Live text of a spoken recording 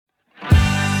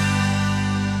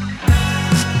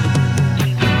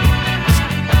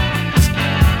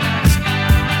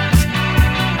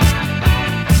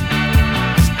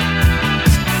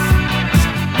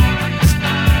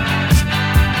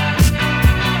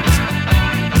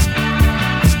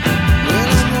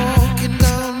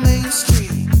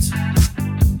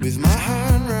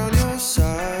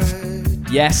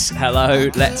Yes, hello,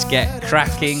 let's get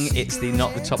cracking. It's the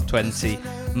Not the Top 20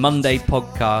 Monday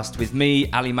podcast with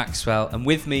me, Ali Maxwell, and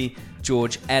with me,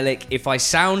 George Ellick. If I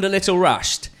sound a little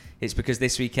rushed, it's because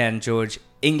this weekend, George,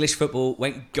 English football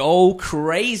went goal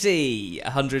crazy.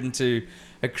 102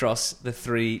 across the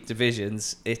three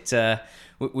divisions.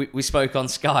 We spoke on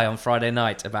Sky on Friday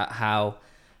night about how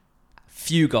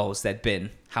few goals there'd been,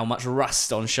 how much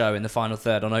rust on show in the final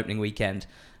third on opening weekend.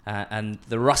 And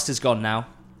the rust has gone now.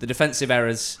 The defensive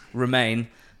errors remain.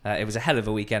 It was a hell of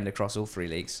a weekend across all three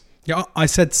leagues. Yeah, I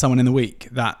said to someone in the week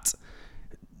that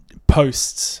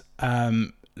post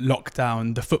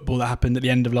lockdown, the football that happened at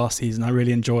the end of last season, I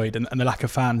really enjoyed, and the lack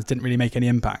of fans didn't really make any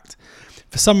impact.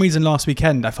 For some reason, last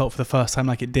weekend, I felt for the first time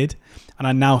like it did, and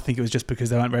I now think it was just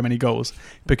because there weren't very many goals.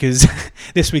 Because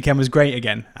this weekend was great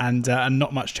again, and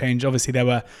not much change. Obviously, there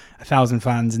were 1,000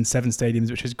 fans in 7 stadiums,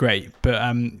 which is great,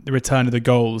 but the return of the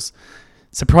goals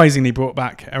surprisingly brought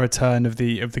back a return of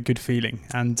the good feeling,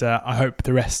 and I hope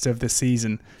the rest of the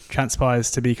season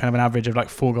transpires to be kind of an average of like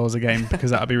 4 goals a game,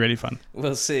 because that'll be really fun.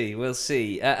 We'll see.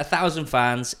 1,000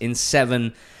 fans in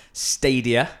 7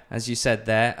 stadia, as you said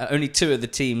there. Only 2 of the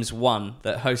teams won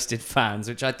that hosted fans,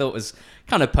 which I thought was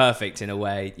kind of perfect in a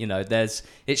way. You know,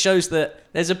 it shows that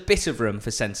there's a bit of room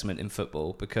for sentiment in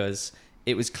football, because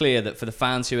it was clear that for the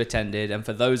fans who attended and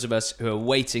for those of us who are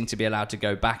waiting to be allowed to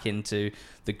go back into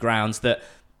the grounds, that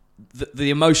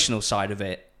the emotional side of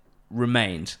it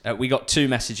remained. We got 2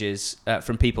 messages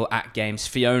from people at games.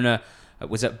 Fiona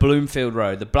was at Bloomfield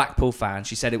Road, the Blackpool fan.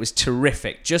 She said it was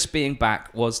terrific. Just being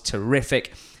back was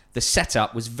terrific. The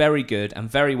setup was very good and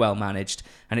very well managed,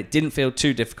 and it didn't feel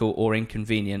too difficult or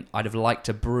inconvenient. I'd have liked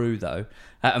a brew, though.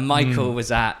 And Michael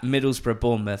was at Middlesbrough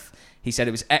Bournemouth. He said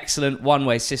it was excellent,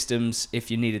 one-way systems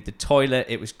if you needed the toilet.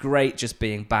 It was great just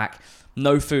being back.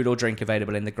 No food or drink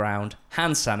available in the ground.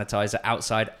 Hand sanitizer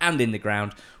outside and in the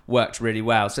ground worked really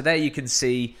well. So there you can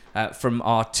see from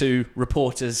our 2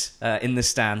 reporters in the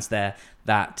stands there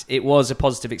that it was a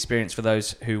positive experience for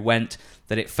those who went,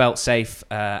 that it felt safe,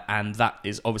 and that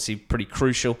is obviously pretty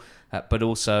crucial. But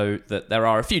also that there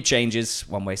are a few changes: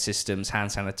 one-way systems, hand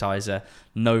sanitizer,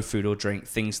 no food or drink,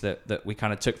 things that we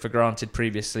kind of took for granted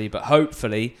previously. But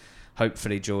hopefully,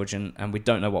 George, and we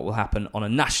don't know what will happen on a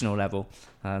national level.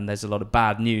 There's a lot of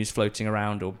bad news floating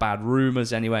around, or bad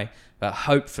rumours anyway. But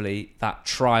hopefully that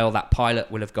trial, that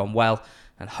pilot will have gone well,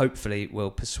 and hopefully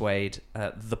will persuade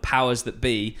the powers that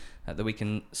be that we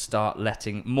can start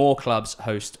letting more clubs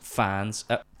host fans.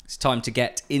 It's time to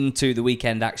get into the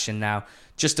weekend action now.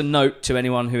 Just a note to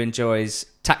anyone who enjoys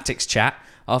tactics chat.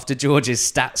 After George's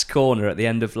stats corner at the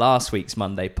end of last week's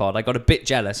Monday pod, I got a bit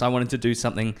jealous. I wanted to do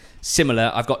something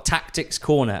similar. I've got tactics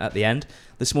corner at the end.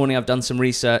 This morning I've done some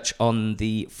research on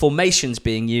the formations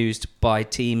being used by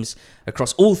teams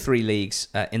across all 3 leagues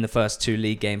in the first 2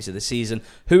 league games of the season,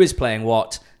 who is playing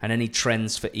what, and any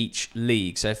trends for each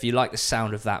league. So if you like the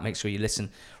sound of that, make sure you listen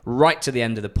right to the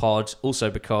end of the pod. Also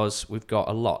because we've got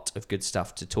a lot of good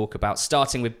stuff to talk about,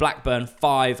 starting with Blackburn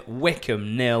 5,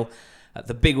 Wycombe 0.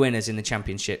 The big winners in the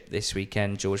Championship this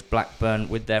weekend, George. Blackburn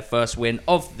with their first win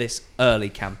of this early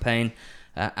campaign.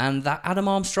 And that Adam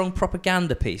Armstrong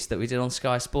propaganda piece that we did on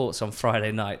Sky Sports on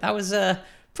Friday night, that was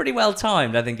pretty well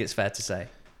timed, I think it's fair to say.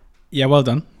 Yeah, well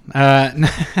done.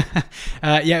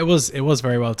 Yeah, it was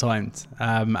very well timed.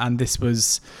 And this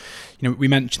was, we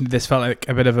mentioned this felt like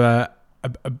a bit of a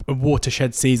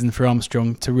watershed season for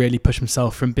Armstrong to really push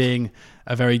himself from being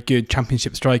a very good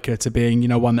Championship striker to being,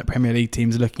 one that Premier League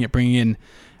teams are looking at bringing in.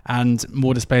 And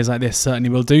more displays like this certainly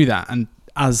will do that. And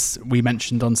as we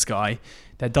mentioned on Sky,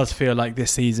 there does feel like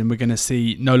this season we're going to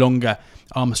see no longer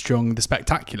Armstrong the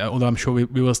spectacular, although I'm sure we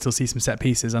will still see some set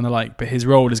pieces and the like, but his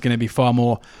role is going to be far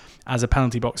more as a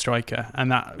penalty box striker,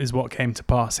 and that is what came to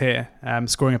pass here.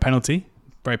 Scoring a penalty,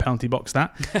 very penalty box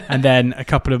that, and then a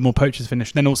couple of more poachers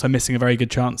finished, then also missing a very good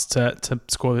chance to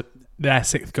score their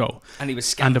 6th goal. And he was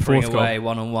scampering away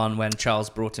one-on-one when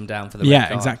Charles brought him down for the red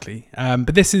card. Yeah, exactly.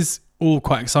 But this is all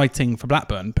quite exciting for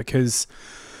Blackburn because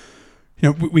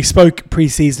we spoke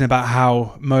pre-season about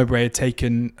how Mowbray had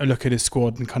taken a look at his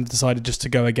squad and kind of decided just to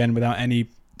go again without any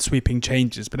sweeping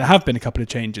changes. But there have been a couple of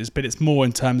changes, but it's more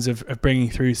in terms of bringing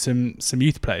through some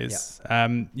youth players. Yeah.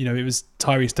 It was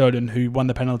Tyree Stolen who won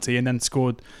the penalty and then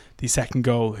scored the 2nd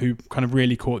goal, who kind of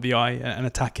really caught the eye, an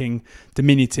attacking,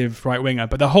 diminutive right winger.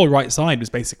 But the whole right side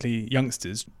was basically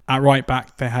youngsters. At right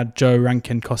back, they had Joe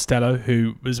Rankin Costello,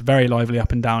 who was very lively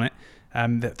up and down it. I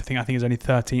think his only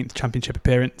 13th Championship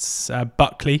appearance.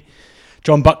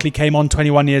 John Buckley came on,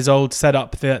 21 years old, set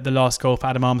up the last goal for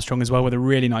Adam Armstrong as well with a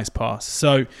really nice pass.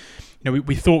 So,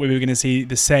 we thought we were going to see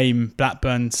the same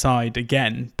Blackburn side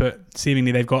again, but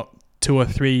seemingly they've got 2 or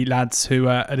 3 lads who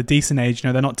are at a decent age.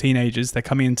 They're not teenagers. They're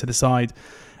coming into the side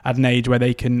at an age where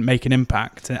they can make an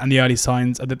impact, and the early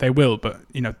signs are that they will. But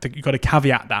you've got to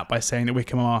caveat that by saying that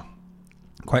Wycombe are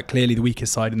quite clearly the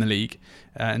weakest side in the league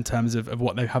in terms of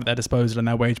what they have at their disposal and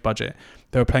their wage budget.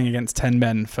 They were playing against 10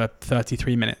 men for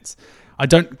 33 minutes. I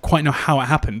don't quite know how it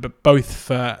happened, but both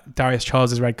for Darius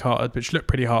Charles's red card, which looked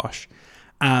pretty harsh,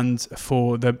 and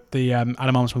for the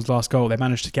Adam Armstrong's last goal, they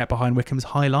managed to get behind Wycombe's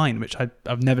high line, which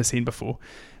I've never seen before.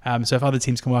 So if other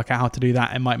teams can work out how to do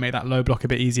that, it might make that low block a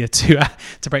bit easier to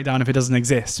break down if it doesn't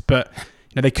exist. But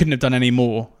they couldn't have done any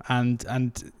more,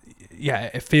 and yeah,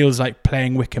 it feels like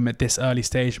playing Wycombe at this early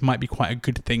stage might be quite a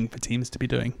good thing for teams to be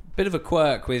doing. Bit of a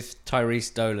quirk with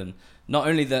Tyrese Dolan. Not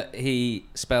only that he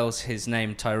spells his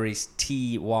name Tyrese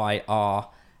Tyrhys,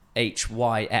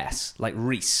 like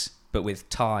Reese, but with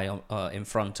Ty in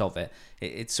front of it.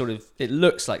 It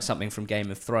looks like something from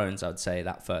Game of Thrones, I would say,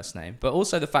 that first name. But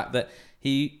also the fact that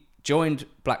he joined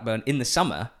Blackburn in the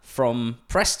summer from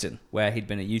Preston, where he'd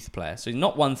been a youth player. So he's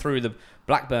not won through the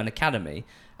Blackburn Academy.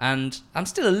 And I'm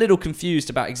still a little confused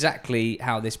about exactly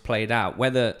how this played out,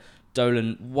 whether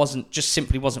Dolan wasn't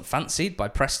fancied by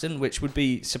Preston, which would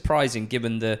be surprising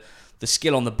given the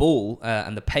skill on the ball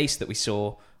and the pace that we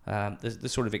saw, the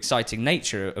sort of exciting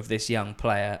nature of this young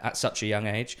player at such a young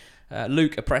age.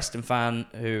 Luke, a Preston fan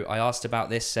who I asked about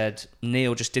this, said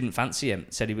Neil just didn't fancy him.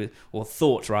 Said he was, or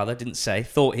thought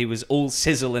he was all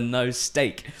sizzle and no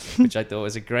steak, which I thought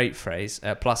was a great phrase.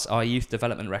 Plus, our youth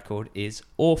development record is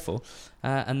awful,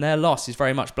 and their loss is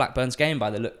very much Blackburn's gain by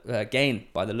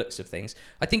the looks of things.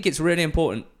 I think it's really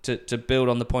important to build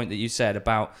on the point that you said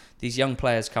about these young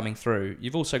players coming through.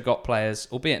 You've also got players,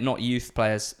 albeit not youth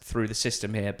players through the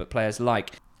system here, but players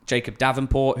like Jacob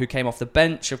Davenport, who came off the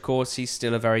bench. Of course, he's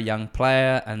still a very young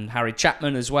player, and Harry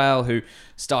Chapman as well, who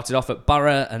started off at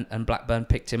Borough and Blackburn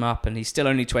picked him up, and he's still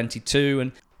only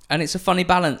 22. And it's a funny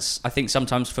balance, I think,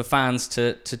 sometimes for fans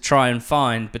to try and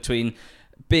find between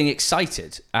being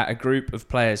excited at a group of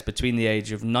players between the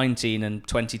age of 19 and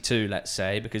 22, let's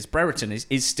say, because Brereton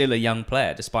is still a young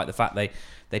player, despite the fact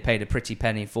they paid a pretty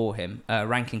penny for him,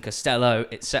 Rankin Costello,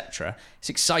 etc. It's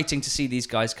exciting to see these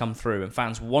guys come through, and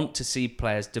fans want to see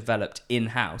players developed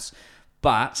in-house.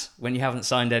 But when you haven't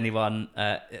signed anyone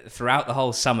throughout the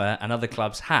whole summer, and other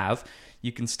clubs have,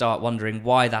 you can start wondering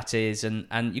why that is,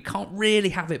 and you can't really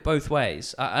have it both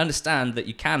ways. I understand that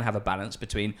you can have a balance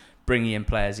between bringing in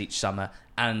players each summer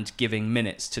and giving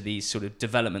minutes to these sort of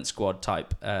development squad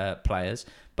type players.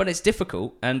 But it's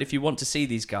difficult, and if you want to see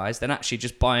these guys, then actually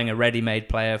just buying a ready-made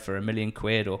player for £1 million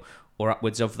or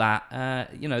upwards of that,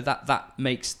 that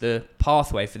makes the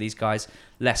pathway for these guys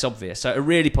less obvious. So a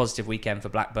really positive weekend for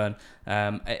Blackburn.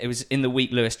 It was in the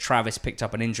week Lewis Travis picked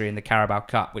up an injury in the Carabao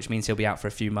Cup, which means he'll be out for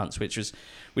a few months, which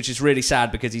is really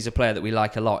sad because he's a player that we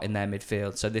like a lot in their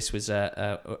midfield. So this was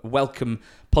a welcome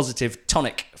positive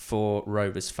tonic for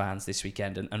Rovers fans this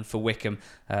weekend, and for Wycombe,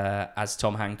 as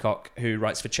Tom Hancock, who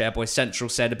writes for Chairboy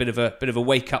Central, said, a bit of a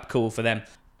wake-up call for them.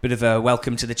 Bit of a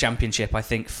welcome to the Championship, I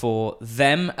think, for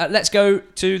them. Let's go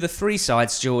to the three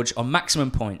sides, George, on maximum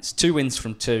points. 2 wins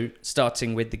from 2,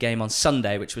 starting with the game on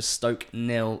Sunday, which was Stoke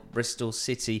 0, Bristol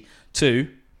City 2.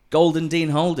 Golden Dean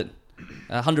Holden,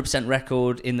 100%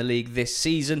 record in the league this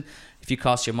season. If you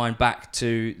cast your mind back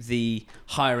to the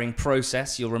hiring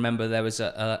process, you'll remember there was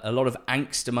a lot of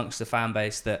angst amongst the fan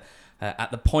base that at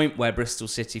the point where Bristol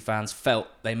City fans felt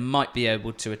they might be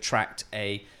able to attract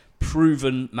a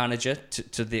proven manager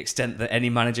to the extent that any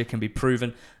manager can be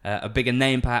proven. A bigger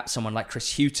name, perhaps someone like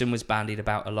Chris Hughton was bandied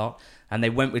about a lot, and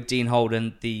they went with Dean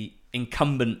Holden, the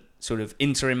incumbent sort of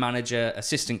interim manager,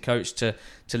 assistant coach to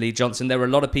Lee Johnson. There were a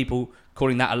lot of people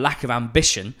calling that a lack of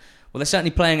ambition. Well, they're certainly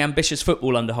playing ambitious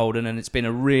football under Holden, and it's been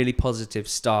a really positive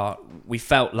start. We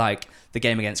felt like the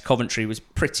game against Coventry was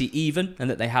pretty even,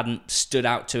 and that they hadn't stood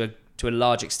out to a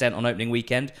large extent on opening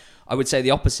weekend. I would say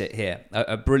the opposite here.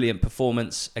 A brilliant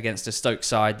performance against a Stoke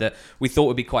side that we thought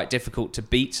would be quite difficult to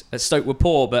beat. Stoke were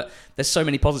poor, but there's so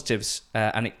many positives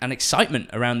and excitement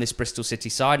around this Bristol City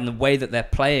side and the way that they're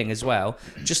playing as well.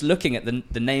 Just looking at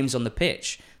the names on the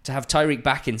pitch, to have Tyreek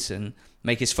Backinson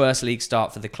make his first league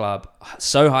start for the club,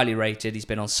 so highly rated, he's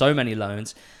been on so many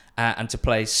loans, and to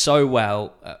play so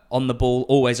well on the ball,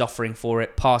 always offering for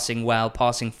it, passing well,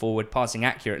 passing forward, passing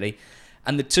accurately.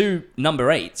 And the two number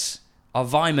 8s are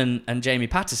Vyman and Jamie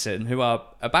Patterson, who are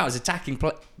about as attacking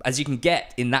as you can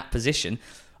get in that position.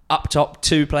 Up top,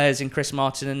 2 players in Chris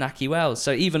Martin and Naki Wells.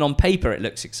 So even on paper, it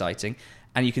looks exciting.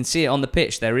 And you can see it on the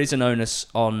pitch. There is an onus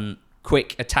on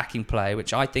quick attacking play,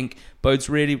 which I think bodes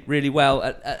really, really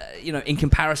well, in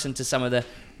comparison to some of the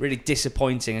really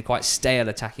disappointing and quite stale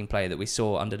attacking play that we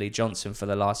saw under Lee Johnson for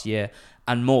the last year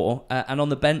and more. And on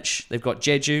the bench, they've got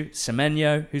Jeju,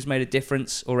 Semenyo, who's made a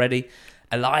difference already,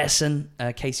 Eliasson,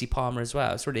 Casey Palmer as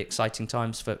well. It's really exciting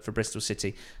times for Bristol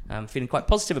City. Feeling quite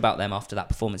positive about them after that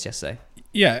performance yesterday.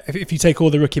 Yeah, if you take all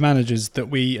the rookie managers that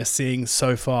we are seeing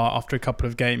so far after a couple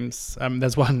of games,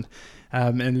 there's one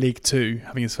in League Two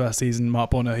having his first season,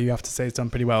 Mark Bonner, who you have to say has done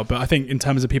pretty well. But I think in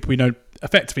terms of people we know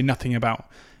effectively nothing about,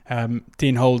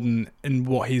 Dean Holden and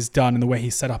what he's done and the way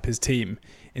he's set up his team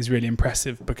is really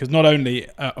impressive, because not only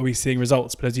are we seeing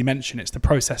results, but as you mentioned, it's the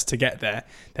process to get there.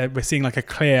 We're seeing like a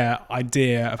clear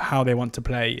idea of how they want to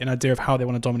play, an idea of how they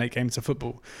want to dominate games of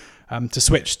football. To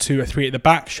switch to a 3 at the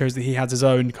back shows that he has his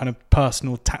own kind of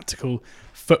personal tactical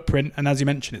footprint, and as you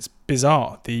mentioned, it's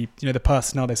bizarre the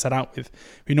personnel they set out with.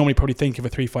 We normally probably think of a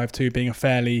 3-5-2 being a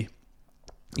fairly,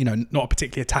 not a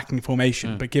particularly attacking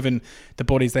formation, but given the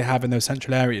bodies they have in those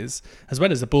central areas, as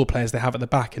well as the ball players they have at the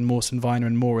back in Mawson, Viner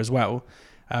and Moore as well,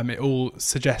 it all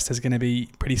suggests there's going to be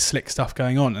pretty slick stuff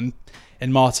going on. And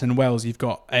in Martin and Wells, you've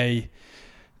got a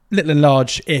little and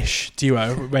large-ish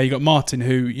duo where you've got Martin,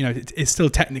 who is still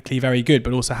technically very good,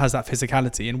 but also has that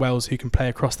physicality, and Wells, who can play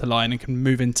across the line and can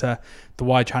move into the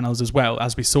wide channels as well,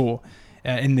 as we saw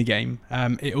in the game.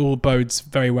 It all bodes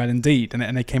very well indeed,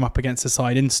 and they came up against a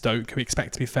side in Stoke who we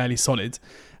expect to be fairly solid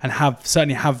and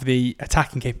certainly have the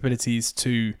attacking capabilities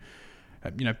to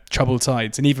trouble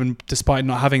sides. And even despite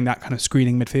not having that kind of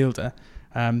screening midfielder,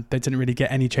 they didn't really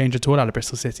get any change at all out of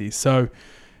Bristol City. So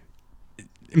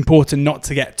important not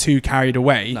to get too carried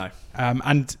away. No.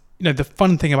 And the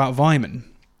fun thing about Vyman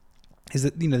is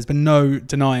that there's been no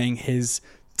denying his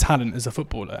talent as a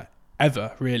footballer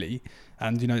ever, really.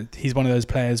 And he's one of those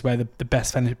players where the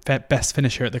best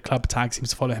finisher at the club tag seems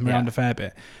to follow him around a fair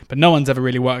bit. But no one's ever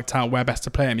really worked out where best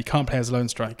to play him. He can't play as a lone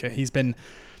striker. He's been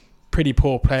pretty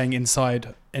poor playing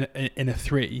inside in a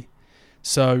 3.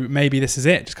 So maybe this is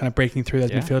it, just kind of breaking through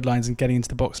those midfield lines and getting into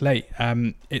the box late.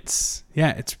 It's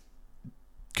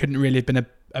couldn't really have been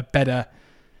a better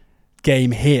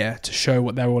game here to show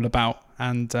what they're all about.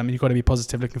 And you've got to be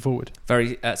positive looking forward.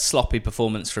 Very sloppy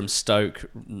performance from Stoke,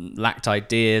 lacked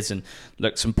ideas and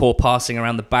looked some poor passing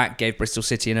around the back, gave Bristol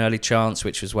City an early chance,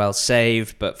 which was well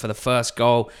saved. But for the first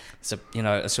goal, it's a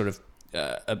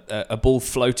ball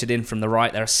floated in from the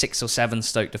right. There are 6 or 7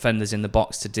 Stoke defenders in the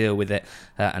box to deal with it,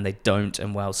 and they don't,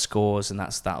 and Wells scores, and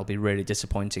that'll be really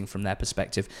disappointing from their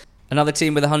perspective. Another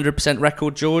team with a 100%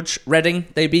 record, George, Reading.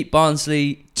 They beat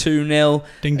Barnsley 2-0.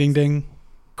 Ding, ding, ding.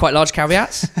 Quite large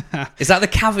caveats? Is that the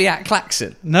caveat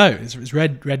klaxon? No, it's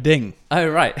red ding. Oh,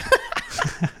 right.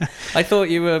 I thought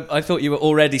you were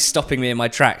already stopping me in my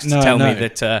tracks to tell me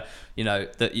that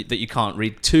that you can't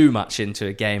read too much into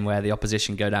a game where the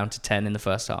opposition go down to 10 in the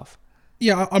first half.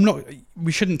 Yeah, I'm not.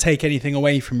 We shouldn't take anything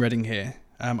away from Reading here.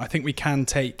 I think we can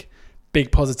take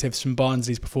big positives from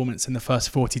Barnsley's performance in the first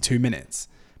 42 minutes,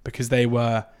 because they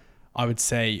were, I would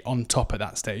say, on top at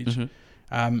that stage.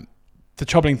 Mm-hmm. The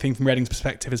troubling thing from Reading's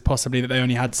perspective is possibly that they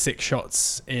only had 6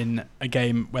 shots in a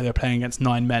game where they were playing against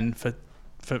 9 men for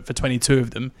 22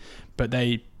 of them, but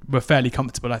they were fairly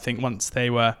comfortable, I think, once they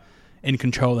were in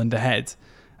control and ahead.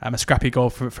 A scrappy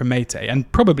goal from Mate,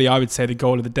 and probably I would say the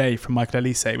goal of the day from Michael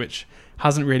Elise, which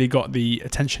hasn't really got the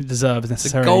attention it deserves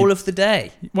necessarily. The goal of the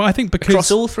day? Well, I think because... Across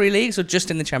all 3 leagues or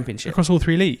just in the Championship? Across all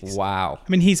 3 leagues. Wow. I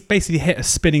mean, he's basically hit a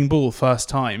spinning ball first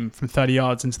time from 30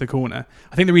 yards into the corner.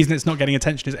 I think the reason it's not getting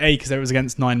attention is A, because it was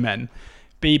against 9 men,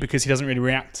 B, because he doesn't really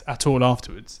react at all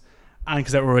afterwards, and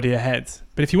because they're already ahead.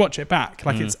 But if you watch it back,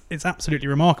 it's absolutely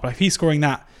remarkable. If he's scoring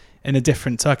that in a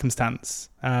different circumstance,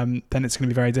 then it's going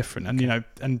to be very different. And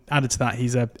and added to that,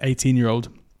 he's a 18-year-old,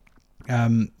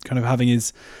 kind of having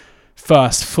his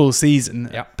first full season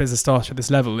as a starter at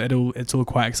this level. It's all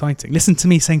quite exciting. Listen to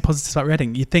me saying positives about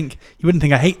Reading. You wouldn't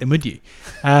think I hate them, would you?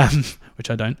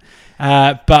 Which I don't.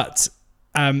 But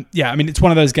it's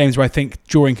one of those games where I think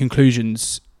drawing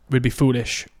conclusions would be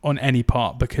foolish on any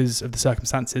part because of the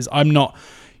circumstances. I'm not,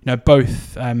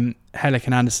 both Hellick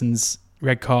and Anderson's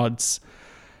red cards.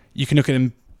 You can look at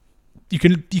them.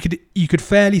 You could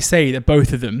fairly say that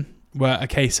both of them were a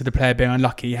case of the player being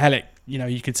unlucky. Hellick,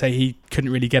 you could say he couldn't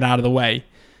really get out of the way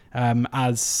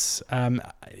as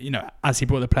he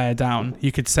brought the player down.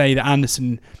 You could say that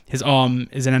Anderson, his arm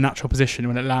is in a natural position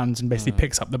when it lands and basically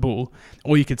picks up the ball.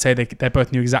 Or you could say they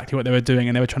both knew exactly what they were doing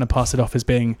and they were trying to pass it off as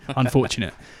being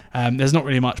unfortunate. There's not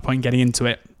really much point getting into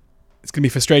it. It's going to be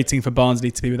frustrating for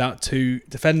Barnsley to be without 2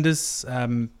 defenders.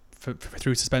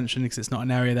 Through suspension, because it's not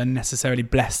an area they're necessarily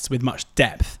blessed with much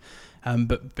depth,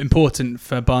 but important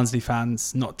for Barnsley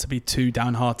fans not to be too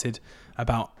downhearted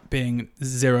about being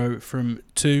 0 from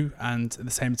 2, and at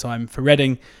the same time for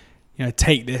Reading,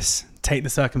 take the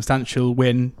circumstantial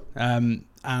win, and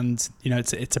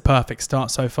it's a perfect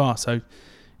start so far. So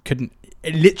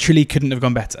it literally couldn't have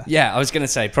gone better. Yeah, I was going to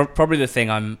say, probably the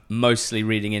thing I'm mostly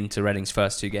reading into Reading's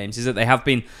first 2 games is that they have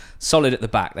been solid at the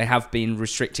back. They have been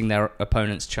restricting their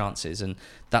opponents' chances, and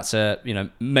that's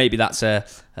maybe that's a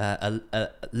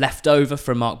leftover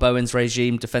from Mark Bowen's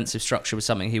regime. Defensive structure was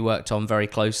something he worked on very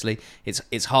closely.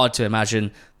 It's hard to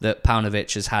imagine that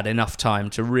Paunovic has had enough time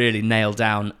to really nail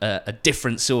down a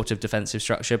different sort of defensive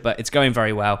structure, but it's going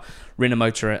very well.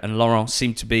 Rinomota and Laurent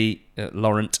seem to be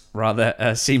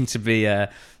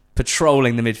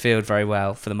patrolling the midfield very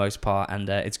well for the most part, and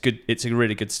it's good. It's a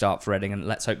really good start for Reading, and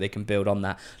let's hope they can build on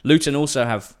that. Luton also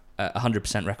have a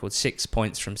 100% record, 6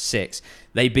 points from 6.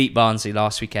 They beat Barnsley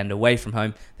last weekend away from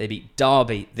home. They beat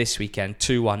Derby this weekend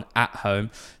 2-1 at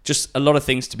home. Just a lot of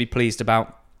things to be pleased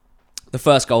about. The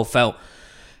first goal felt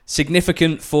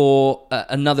significant for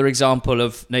another example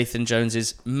of Nathan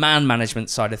Jones's man management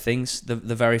side of things. The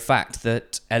very fact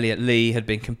that Elliot Lee had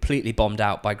been completely bombed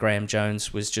out by Graham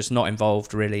Jones, was just not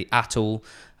involved really at all.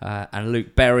 And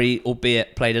Luke Berry,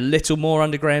 albeit played a little more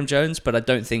under Graham Jones, but I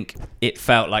don't think it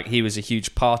felt like he was a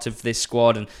huge part of this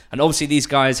squad. And obviously these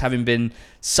guys, having been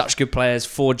such good players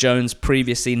for Jones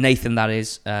previously, Nathan that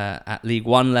is, at League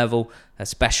One level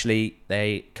especially,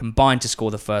 they combined to score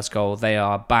the first goal. They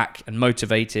are back and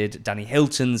motivated. Danny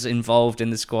Hilton's involved in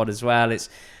the squad as well. It's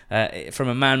from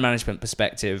a man management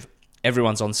perspective,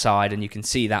 everyone's on side, and you can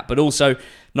see that. But also,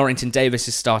 Norrington Davis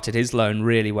has started his loan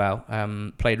really well.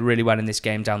 Played really well in this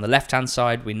game down the left-hand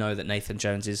side. We know that Nathan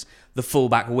Jones is the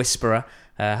fullback whisperer,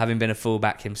 having been a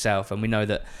fullback himself. And we know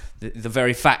that the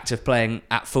very fact of playing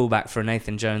at fullback for a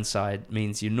Nathan Jones side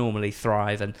means you normally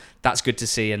thrive. And that's good to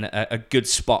see, and a good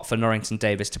spot for Norrington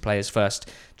Davis to play his first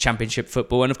championship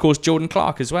football. And of course, Jordan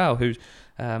Clark as well, who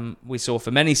we saw for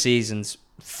many seasons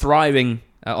thriving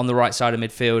on the right side of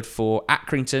midfield for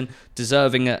Accrington,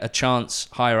 deserving a chance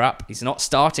higher up. He's not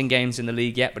starting games in the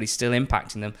league yet, but he's still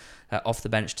impacting them off the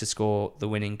bench to score the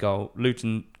winning goal.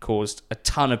 Luton caused a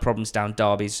ton of problems down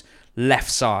Derby's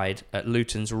left side, at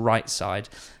Luton's right side,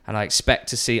 and I expect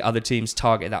to see other teams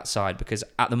target that side, because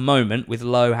at the moment, with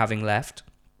Lowe having left,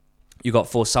 you got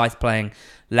Forsyth playing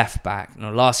left back.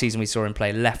 Last season we saw him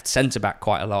play left centre back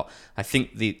quite a lot. I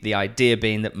think the idea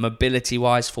being that mobility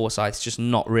wise, Forsyth's just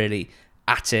not really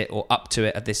at it or up to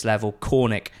it at this level.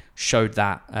 Cornick showed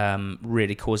that,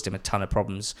 really caused him a ton of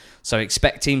problems. So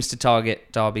expect teams to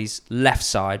target Derby's left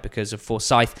side because of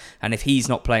Forsyth, and if he's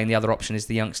not playing, the other option is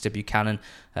the youngster Buchanan.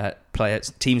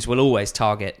 Players, teams will always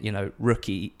target,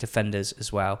 rookie defenders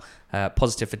as well.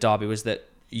 Positive for Derby was that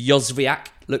Jozwiak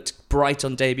looked bright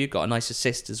on debut, got a nice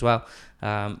assist as well.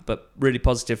 But really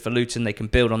positive for Luton. They can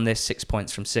build on this. 6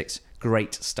 points from 6.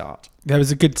 Great start. There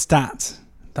was a good stat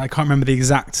that I can't remember the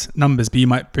exact numbers, but you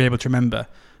might be able to remember,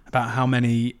 about how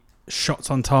many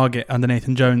shots on target under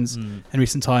Nathan Jones in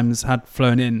recent times had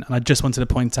flown in. And I just wanted to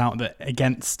point out that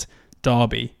against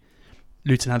Derby,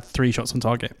 Luton had 3 shots on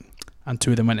target and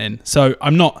 2 of them went in. So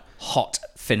I'm not hot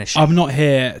finishing. I'm not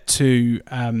here to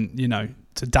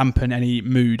to dampen any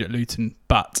mood at Luton,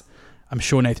 but I'm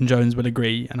sure Nathan Jones will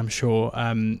agree, and I'm sure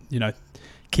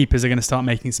keepers are going to start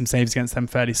making some saves against them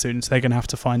fairly soon, so they're going to have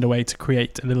to find a way to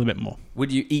create a little bit more.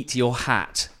 Would you eat your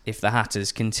hat if the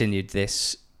Hatters continued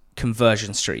this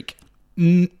conversion streak?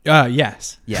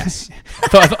 Yes. Yes. I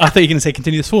thought you were going to say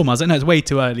continue this form. I was like, no, it's way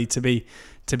too early to be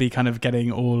kind of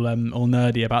getting all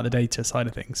nerdy about the data side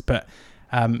of things. But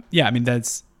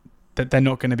they're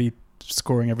not going to be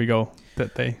scoring every goal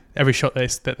every shot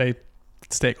that they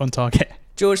stick on target.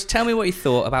 George, tell me what you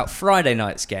thought about Friday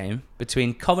night's game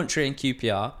between Coventry and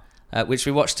QPR, which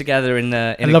we watched together in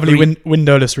a lovely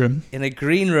windowless room. In a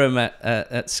green room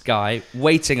at Sky,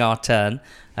 waiting our turn,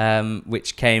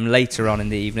 which came later on in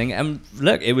the evening. And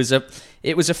look, it was a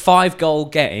 5-goal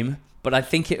game, but I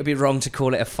think it would be wrong to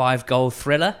call it a 5-goal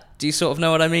thriller. Do you sort of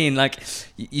know what I mean? Like,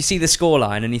 you see the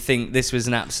scoreline and you think this was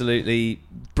an absolutely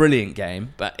brilliant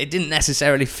game, but it didn't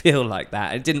necessarily feel like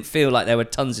that. It didn't feel like there were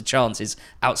tons of chances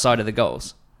outside of the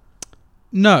goals.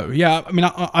 No, yeah, I mean,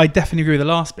 I definitely agree with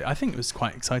the last bit. I think it was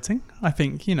quite exciting. I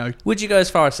think, Would you go as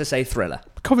far as to say thriller?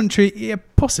 Coventry, yeah,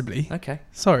 possibly. Okay.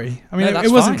 Sorry. I mean, No, it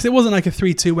wasn't, because it wasn't like a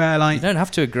 3-2 where, like... You don't have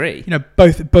to agree.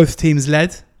 Both teams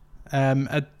led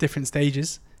at different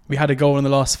stages. We had a goal in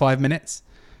the last 5 minutes.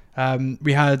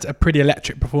 We had a pretty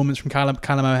electric performance from Callum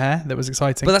O'Hare that was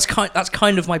exciting. But that's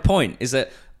kind of my point, is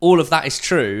that all of that is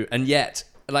true, and yet,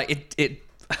 like,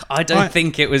 I don't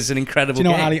think it was an incredible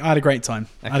game. Ali, I had a great time.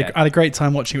 Okay. I had a great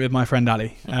time watching it with my friend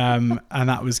Ali, and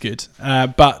that was good.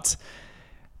 But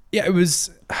yeah, it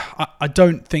was. I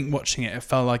don't think watching it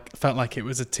felt like it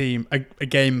was a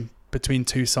game between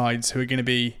two sides who are going to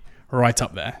be right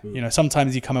up there. You know,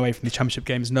 sometimes you come away from the championship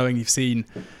games knowing you've seen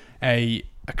a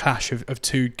clash of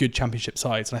two good championship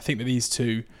sides, and I think that these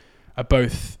two are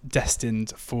both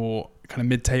destined for kind of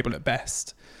mid-table at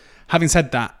best. Having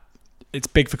said that, it's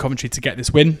big for Coventry to get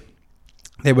this win.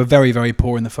 They were very, very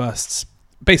poor in the first,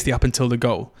 basically up until the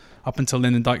goal. Up until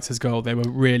Lyndon Dykes' goal, they were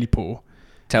really poor.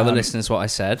 Tell the listeners what I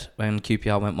said when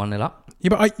QPR went 1-0 up. Yeah,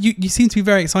 but you seem to be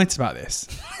very excited about this.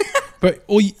 But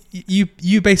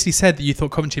you basically said that you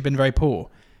thought Coventry had been very poor.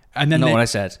 And then Not what I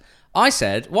said. I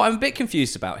said, what I'm a bit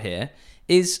confused about here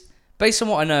is, based on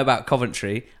what I know about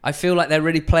Coventry, I feel like they're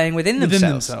really playing within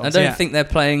themselves. I don't think they're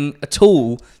playing at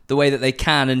all the way that they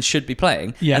can and should be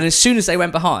playing. Yeah. And as soon as they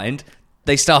went behind,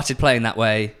 they started playing that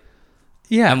way.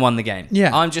 Yeah. And won the game.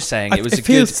 Yeah. I'm just saying it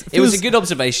was a good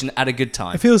observation at a good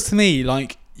time. It feels to me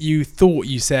like you thought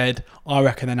you said, I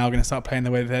reckon they're now going to start playing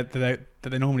the way that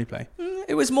they normally play.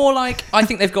 It was more like, I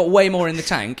think they've got way more in the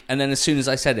tank, and then as soon as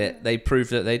I said it, they proved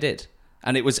that they did.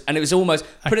 And it was almost...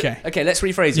 Okay, let's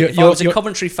rephrase it. If I was a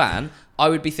Coventry fan, I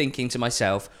would be thinking to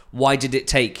myself, why did it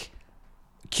take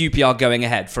QPR going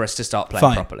ahead for us to start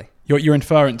playing properly? Your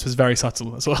inference was very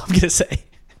subtle, that's what I'm going to say.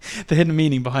 The hidden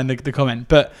meaning behind the comment.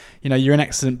 But, you know, you're an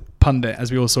excellent pundit,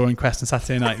 as we all saw in Quest on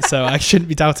Saturday night, so I shouldn't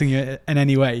be doubting you in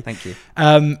any way. Thank you.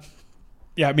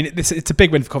 Yeah, I mean, it's a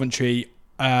big win for Coventry.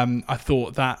 I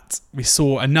thought that we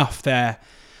saw enough there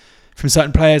from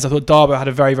certain players. I thought Darboe had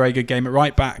a very, very good game at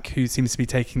right back, who seems to be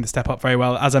taking the step up very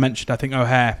well. As I mentioned, I think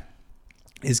O'Hare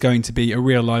is going to be a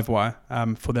real live wire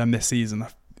for them this season.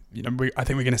 You know, I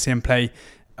think we're going to see him play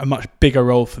a much bigger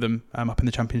role for them up in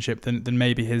the Championship than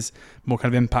maybe his more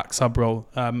kind of impact sub role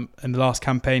in the last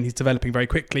campaign. He's developing very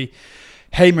quickly.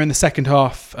 Hamer in the second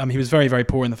half, he was very, very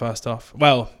poor in the first half.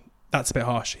 Well, that's a bit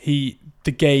harsh.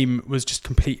 The game was just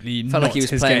completely felt not like he was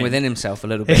his playing game. Within himself a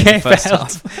little bit in the first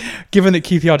half. Given that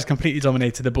QPR just completely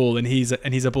dominated the ball and he's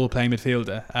a ball playing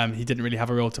midfielder, he didn't really have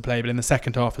a role to play. But in the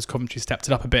second half, as Coventry stepped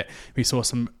it up a bit, we saw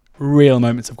some real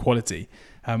moments of quality,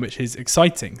 which is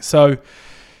exciting. So,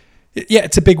 yeah,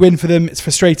 it's a big win for them. It's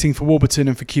frustrating for Warburton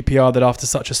and for QPR that after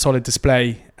such a solid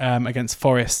display against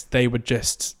Forest, they were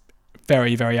just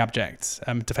very, very abject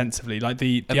defensively. Like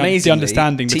the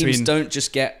understanding teams between... don't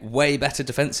just get way better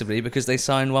defensively because they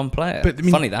sign one player. But I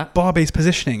mean, funny that. Barbe's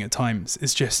positioning at times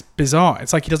is just bizarre.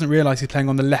 It's like he doesn't realise he's playing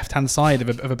on the left-hand side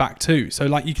of a back two. So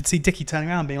like you could see Dickie turning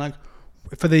around being like,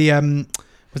 for the...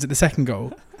 was it the second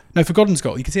goal? No, for Godden's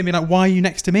goal. You can see him being like, why are you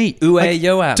next to me?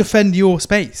 Yoam. Defend your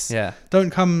space. Yeah.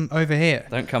 Don't come over here.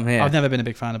 Don't come here. I've never been a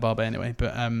big fan of Barbe anyway,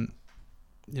 but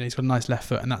you know, he's got a nice left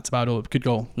foot and that's about all. Good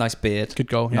goal. Nice beard. Good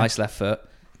goal. Yeah. Nice left foot.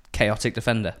 Chaotic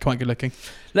defender. Quite good looking.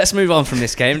 Let's move on from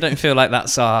this game. Don't feel like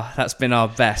that's been our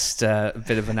best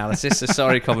bit of analysis. So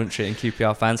sorry, Coventry and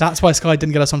QPR fans. That's why Sky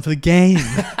didn't get us on for the game.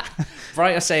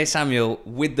 Right, Samuel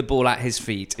with the ball at his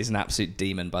feet is an absolute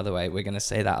demon, by the way. We're going to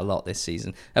say that a lot this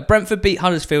season. Brentford beat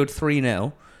Huddersfield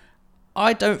 3-0.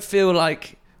 I don't feel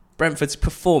like Brentford's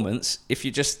performance, if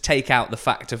you just take out the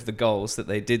fact of the goals that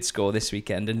they did score this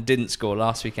weekend and didn't score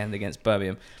last weekend against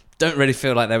Birmingham, don't really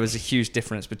feel like there was a huge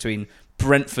difference between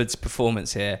Brentford's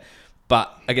performance here.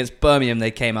 But against Birmingham,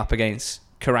 they came up against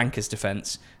Karanka's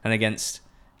defence, and against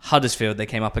Huddersfield, they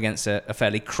came up against a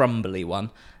fairly crumbly one.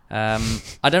 I'm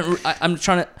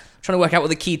trying to work out what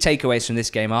the key takeaways from this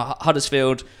game are.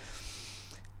 Huddersfield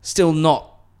still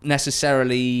not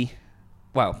necessarily,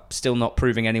 still not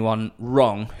proving anyone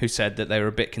wrong who said that they were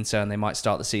a bit concerned they might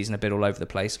start the season a bit all over the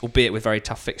place, albeit with very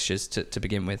tough fixtures to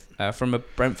begin with. From a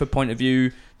Brentford point of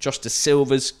view, Josh De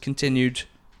Silva's continued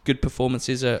good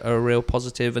performances are a real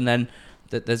positive, and then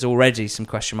there's already some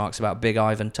question marks about Big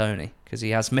Ivan Toney because he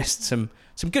has missed some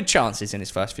good chances in his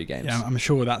first few games. Yeah, I'm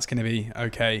sure that's going to be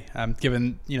okay.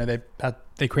 Given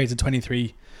they created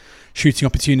 23 shooting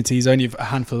opportunities, only a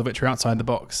handful of which were outside the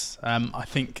box. I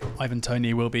think Ivan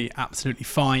Toney will be absolutely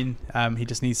fine. He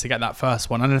just needs to get that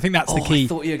first one, and I think that's the key. I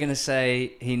thought you were going to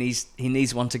say he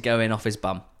needs one to go in off his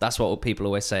bum. That's what people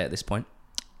always say at this point.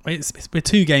 We're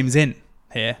 2 games in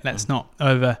here. Let's not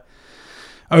overreact.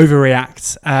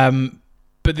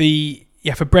 But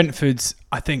for Brentford,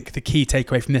 I think the key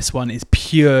takeaway from this one is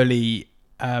purely,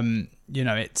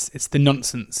 it's the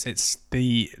nonsense. It's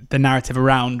the narrative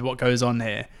around what goes on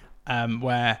here,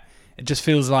 where it just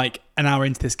feels like an hour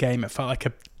into this game, it felt like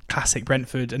a classic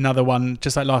Brentford, another one,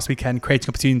 just like last weekend, creating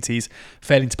opportunities,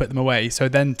 failing to put them away. So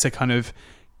then to kind of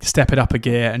step it up a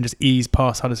gear and just ease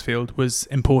past Huddersfield was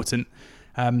important.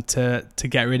 To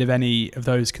get rid of any of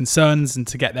those concerns and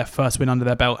to get their first win under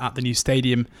their belt at the new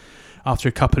stadium after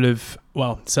a couple of,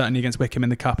 certainly against Wickham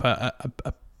in the Cup,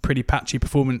 a pretty patchy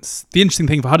performance. The interesting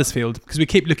thing for Huddersfield, because we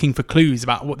keep looking for clues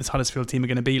about what this Huddersfield team are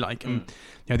going to be like, and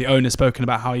the owner's spoken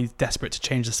about how he's desperate to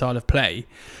change the style of play,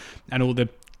 and all the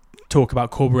talk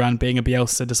about Corberan being a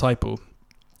Bielsa disciple.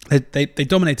 They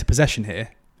dominated possession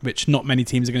here, which not many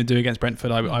teams are going to do against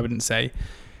Brentford, I wouldn't say.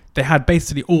 They had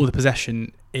basically all the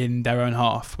possession in their own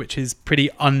half, which is pretty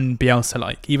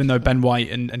un-Bielsa-like, even though Ben White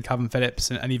and Calvin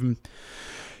Phillips and even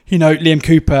Liam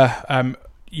Cooper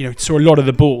saw a lot of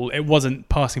the ball. It wasn't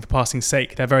passing for passing's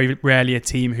sake. They're very rarely a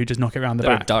team who just knock it around the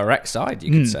back. They're a direct side,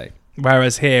 you could say.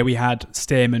 Whereas here we had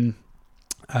Stearman,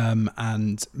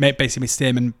 and basically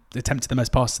Stearman attempted the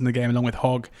most passes in the game along with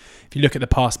Hogg. If you look at the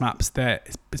pass maps,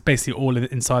 it's basically all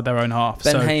inside their own half.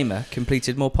 Ben Hamer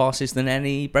completed more passes than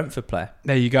any Brentford player.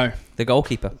 There you go. The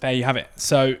goalkeeper. There you have it.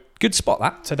 So good spot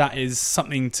that. So that is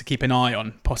something to keep an eye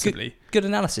on, possibly. Good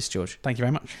analysis, George. Thank you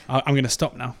very much. I'm going to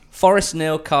stop now. Forest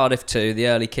 0, Cardiff 2, the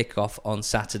early kickoff on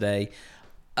Saturday.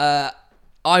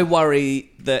 I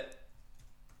worry that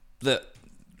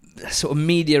sort of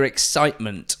media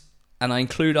excitement, and I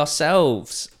include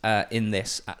ourselves in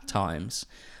this at times,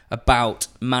 about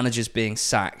managers being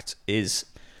sacked is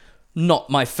not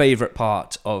my favourite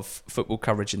part of football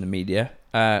coverage in the media.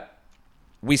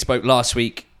 We spoke last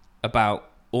week about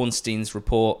Ornstein's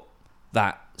report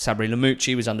that Sabri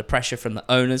Lamouchi was under pressure from the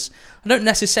owners. I don't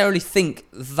necessarily think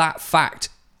that fact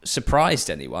surprised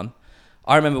anyone.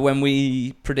 I remember when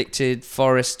we predicted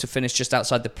Forest to finish just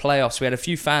outside the playoffs, we had a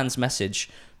few fans message,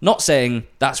 not saying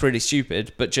that's really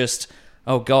stupid, but just,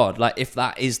 oh God, like if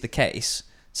that is the case,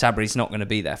 Sabri's not going to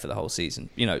be there for the whole season.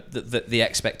 The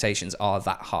expectations are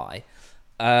that high.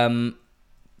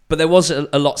 But there was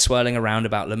a lot swirling around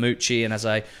about Lamouchi, and as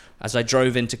I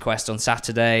drove into Quest on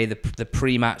Saturday, the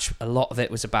pre-match, a lot of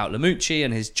it was about Lamouchi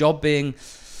and his job being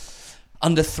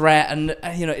under threat, and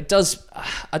it does.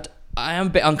 I am a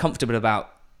bit uncomfortable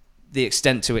about the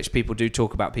extent to which people do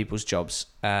talk about people's jobs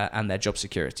and their job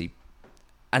security,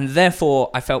 and therefore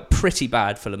I felt pretty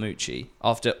bad for Lamouchi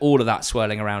after all of that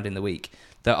swirling around in the week.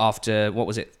 That after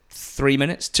 2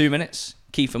 minutes,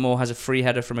 Kieffer Moore has a free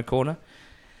header from a corner.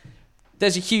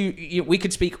 There's a huge. We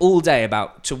could speak all day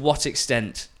about to what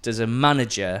extent does a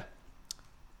manager,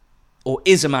 or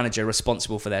is a manager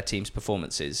responsible for their team's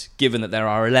performances, given that there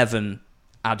are 11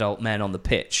 adult men on the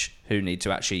pitch who need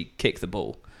to actually kick the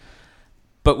ball.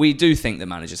 But we do think that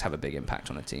managers have a big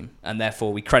impact on a team, and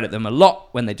therefore we credit them a lot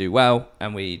when they do well,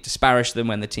 and we disparage them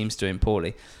when the team's doing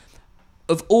poorly.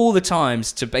 Of all the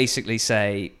times to basically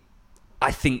say,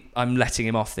 I think I'm letting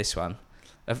him off this one,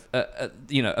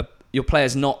 your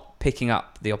player's not picking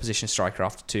up the opposition striker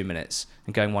after 2 minutes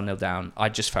and going 1-0 down, I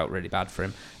just felt really bad for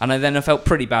him. And I felt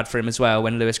pretty bad for him as well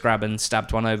when Lewis Graben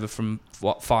stabbed one over from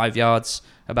 5 yards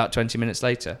about 20 minutes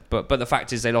later. But the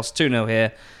fact is they lost 2-0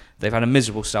 here. They've had a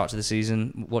miserable start to the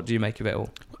season. What do you make of it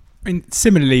all? I mean,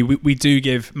 similarly, we do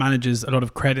give managers a lot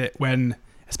of credit when,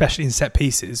 especially in set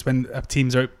pieces, when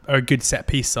teams are a good set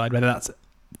piece side, whether that's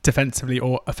defensively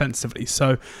or offensively.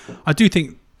 So I do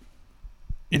think,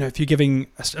 if you're giving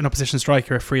an opposition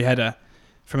striker a free header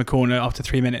from a corner after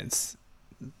 3 minutes,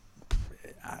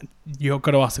 you've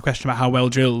got to ask the question about how well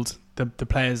drilled the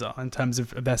players are in terms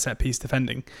of their set piece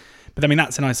defending. But I mean,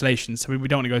 that's in isolation, so we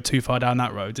don't want to go too far down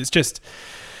that road. It's just,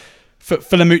 for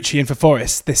Lamouchi and for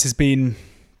Forest, this has been...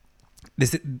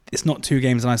 It's not 2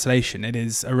 games in isolation. It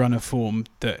is a run of form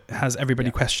that has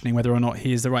everybody questioning whether or not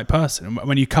he is the right person. And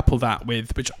when you couple that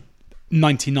with, which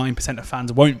 99% of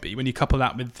fans won't be, when you couple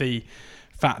that with the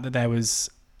fact that there was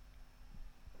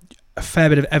a fair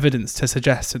bit of evidence to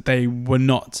suggest that they were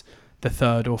not the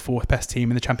 3rd or 4th best team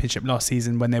in the Championship last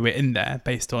season when they were in there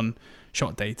based on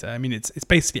shot data. I mean, it's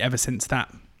basically ever since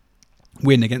that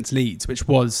win against Leeds, which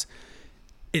was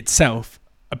itself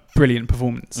a brilliant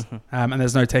performance. And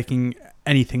there's no taking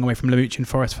anything away from Lamouchi and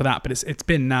Forest for that, but it's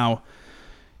been now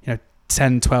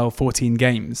 10, 12, 14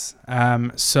 games.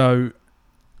 So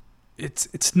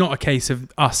it's not a case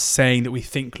of us saying that we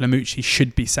think Lamouchi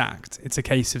should be sacked. It's a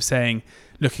case of saying,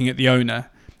 looking at the owner,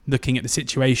 looking at the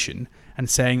situation, and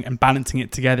saying and balancing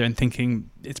it together and thinking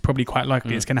it's probably quite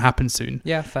likely it's going to happen soon.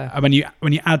 Yeah, fair. And when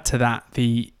you add to that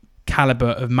the caliber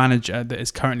of manager that is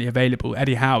currently available,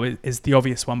 Eddie Howe is the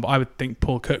obvious one, but I would think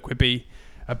Paul Cook would be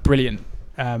a brilliant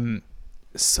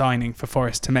signing for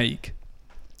Forest to make.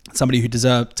 Somebody who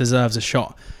deserves a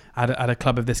shot at a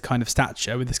club of this kind of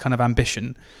stature with this kind of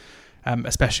ambition.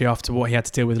 Especially after what he had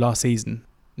to deal with last season.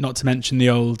 Not to mention the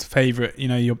old favourite,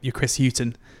 your Chris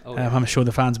Hughton. I'm sure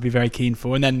the fans would be very keen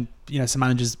for. And then, some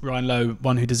managers, Ryan Lowe,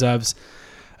 one who deserves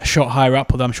a shot higher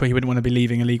up, although I'm sure he wouldn't want to be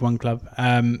leaving a League One club.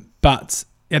 But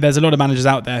there's a lot of managers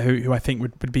out there who I think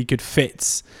would be good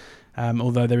fits.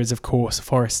 Although there is, of course,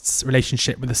 Forest's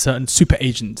relationship with a certain super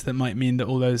agent that might mean that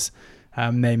all those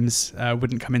names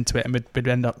wouldn't come into it and would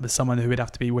end up with someone who would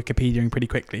have to be Wikipediaing pretty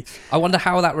quickly. I wonder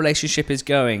how that relationship is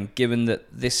going, given that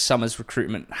this summer's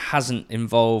recruitment hasn't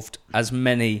involved as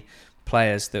many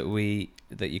players that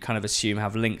you kind of assume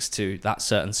have links to that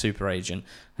certain super agent,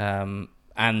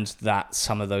 and that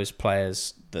some of those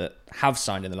players that have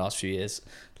signed in the last few years,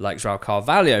 like João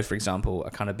Carvalho, for example,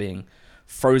 are kind of being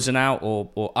frozen out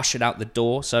or ushered out the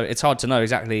door. So it's hard to know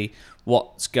exactly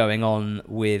what's going on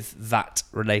with that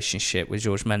relationship with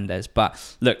Jorge Mendes.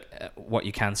 But look, what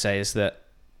you can say is that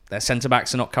their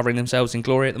centre-backs are not covering themselves in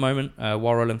glory at the moment.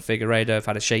 Worrell and Figueiredo have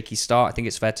had a shaky start, I think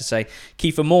it's fair to say.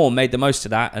 Kieffer Moore made the most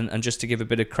of that, and just to give a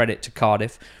bit of credit to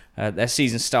Cardiff, their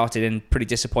season started in pretty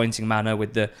disappointing manner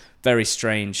with the very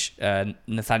strange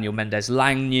Nathaniel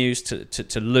Mendes-Lang news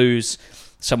to lose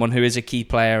someone who is a key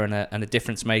player and a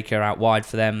difference maker out wide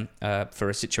for them for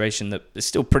a situation that is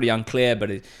still pretty unclear, but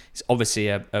it's obviously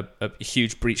a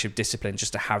huge breach of discipline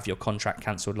just to have your contract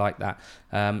cancelled like that.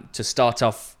 To start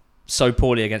off so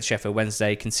poorly against Sheffield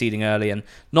Wednesday, conceding early and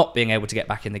not being able to get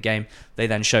back in the game, they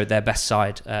then showed their best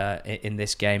side in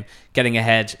this game, getting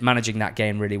ahead, managing that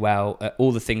game really well,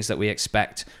 all the things that we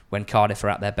expect when Cardiff are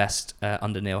at their best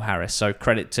under Neil Harris. So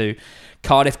credit to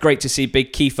Cardiff. Great to see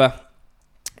Big Kieffer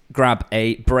grab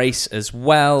a brace as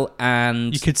well,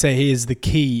 and you could say he is the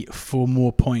key for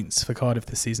more points for Cardiff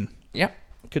this season. Yeah,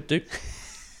 could do.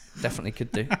 Definitely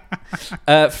could do.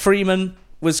 Freeman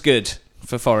was good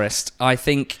for Forest. I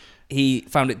think he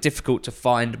found it difficult to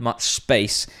find much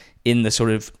space in the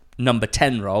sort of number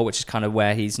 10 role, which is kind of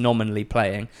where he's nominally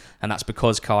playing, and that's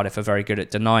because Cardiff are very good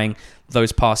at denying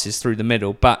those passes through the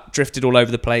middle, but drifted all over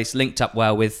the place, linked up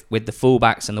well with the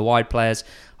fullbacks and the wide players.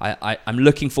 I'm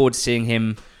looking forward to seeing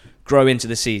him grow into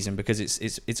the season because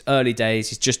it's early days.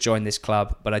 He's just joined this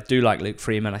club, but I do like Luke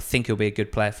Freeman. I think he'll be a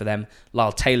good player for them.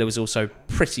 Lyle Taylor was also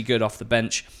pretty good off the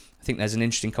bench. I think there's an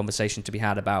interesting conversation to be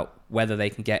had about whether they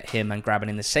can get him and Graben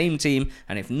in the same team,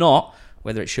 and if not,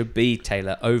 whether it should be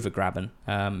Taylor over Graben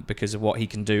because of what he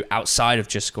can do outside of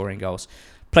just scoring goals.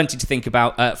 Plenty to think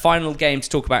about. Final game to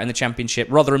talk about in the Championship.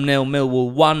 Rotherham 0,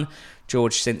 Millwall 1.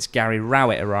 George, since Gary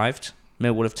Rowett arrived,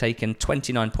 Millwall have taken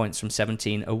 29 points from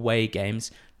 17 away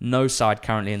games. No side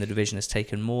currently in the division has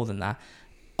taken more than that.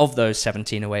 Of those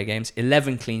 17 away games,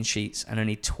 11 clean sheets and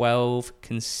only 12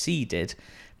 conceded.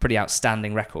 Pretty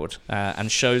outstanding record,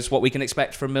 and shows what we can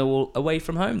expect from Millwall away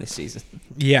from home this season.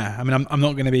 Yeah, I mean, I'm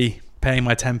not going to be paying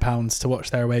my £10 to watch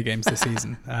their away games this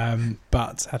season,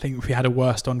 but I think if we had a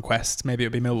worst on Quest, maybe it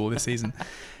would be Millwall this season.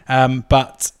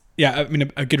 But yeah, I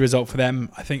mean, a good result for them.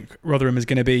 I think Rotherham is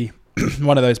going to be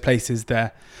one of those places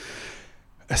there.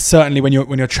 Certainly, when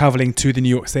you're travelling to the New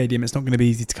York Stadium, it's not going to be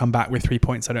easy to come back with 3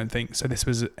 points, I don't think. So this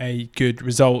was a good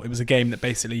result. It was a game that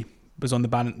basically was in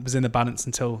the balance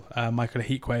until Michael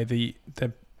Ahikwe,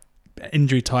 the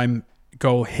injury time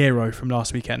goal hero from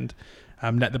last weekend,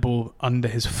 let the ball under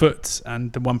his foot,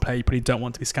 and the one player you probably don't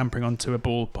want to be scampering onto a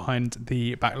ball behind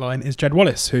the back line is Jed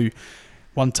Wallace, who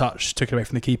one touch took it away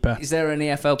from the keeper. Is there an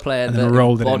EFL player that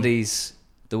embodies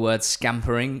the word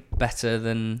scampering better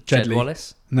than Jed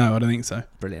Wallace? No, I don't think so.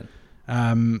 Brilliant.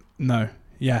 No.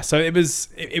 Yeah, so it was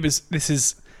this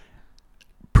is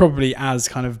probably as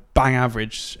kind of bang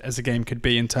average as a game could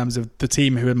be in terms of the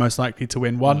team who are most likely to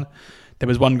win won. There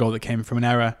was one goal that came from an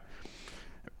error.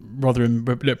 Rotherham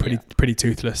looked pretty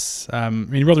toothless. I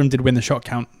mean, Rotherham did win the shot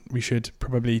count, we should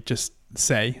probably just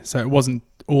say. So it wasn't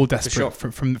all desperate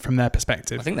from their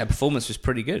perspective. I think their performance was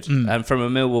pretty good. And from a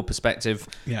Millwall perspective,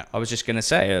 I was just going to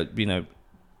say,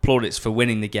 plaudits for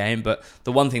winning the game, but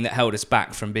the one thing that held us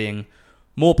back from being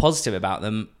more positive about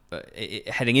them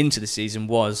heading into the season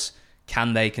was,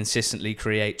 can they consistently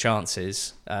create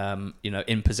chances,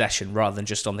 in possession rather than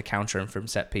just on the counter and from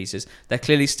set pieces? They're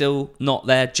clearly still not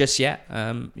there just yet.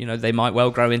 They might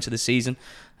well grow into the season.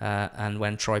 And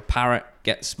when Troy Parrott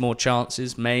gets more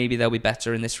chances, maybe they'll be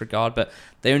better in this regard. But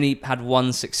they only had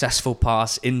one successful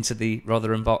pass into the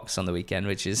Rotherham box on the weekend,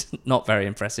 which is not very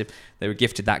impressive. They were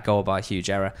gifted that goal by a huge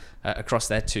error across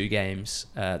their 2 games.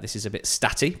 This is a bit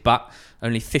statty, but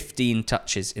only 15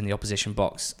 touches in the opposition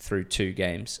box through 2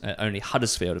 games. Only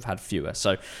Huddersfield have had fewer.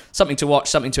 So something to watch,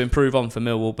 something to improve on for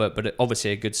Millwall, but obviously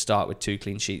a good start with 2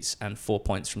 clean sheets and 4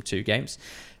 points from 2 games.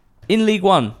 In League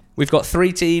One, we've got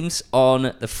 3 teams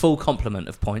on the full complement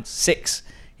of points, 6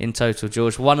 in total,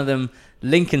 George. One of them,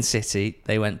 Lincoln City.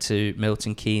 They went to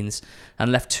Milton Keynes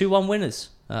and left 2-1 winners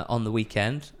on the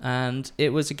weekend. And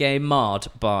it was a game marred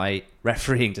by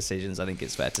refereeing decisions, I think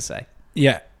it's fair to say.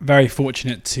 Yeah, very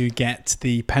fortunate to get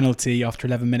the penalty after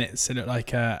 11 minutes. It looked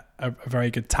like a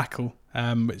very good tackle,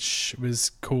 which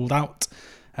was called out.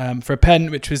 for a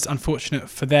pen, which was unfortunate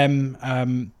for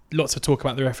them. Lots of talk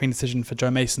about the refereeing decision for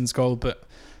Joe Mason's goal, but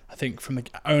I think from the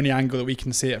only angle that we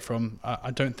can see it from,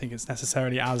 I don't think it's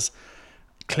necessarily as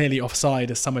clearly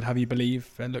offside as some would have you believe.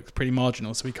 It looks pretty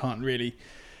marginal, so we can't really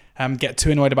get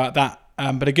too annoyed about that.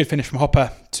 But a good finish from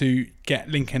Hopper to get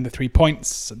Lincoln the 3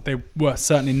 points. They were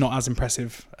certainly not as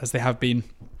impressive as they have been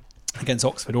against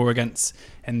Oxford or against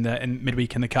in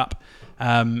midweek in the Cup.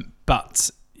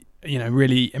 But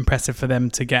really impressive for them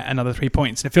to get another 3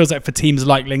 points. And it feels like for teams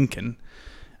like Lincoln,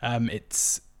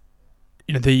 it's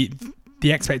the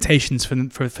expectations for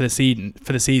the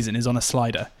season is on a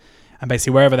slider, and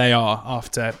basically wherever they are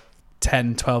after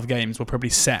 10, 12 games will probably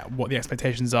set what the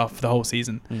expectations are for the whole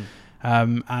season.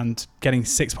 And getting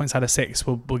 6 points out of 6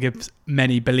 will give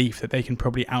many belief that they can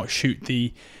probably outshoot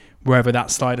wherever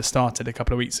that slider started a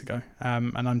couple of weeks ago.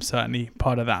 And I'm certainly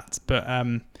part of that. But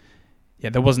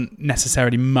there wasn't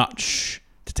necessarily much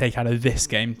to take out of this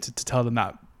game to tell them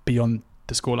that beyond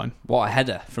the scoreline. What a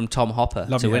header from Tom Hopper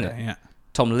to win it. Yeah.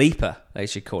 Tom Leaper, they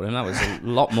should call him. That was a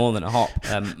lot more than a hop.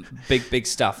 Big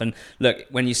stuff. And look,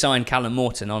 when you sign Callum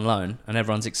Morton on loan, and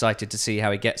everyone's excited to see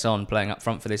how he gets on playing up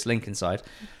front for this Lincoln side,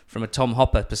 from a Tom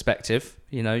Hopper perspective,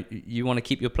 you want to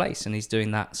keep your place, and he's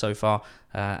doing that so far,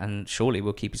 and surely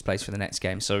will keep his place for the next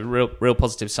game. So real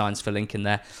positive signs for Lincoln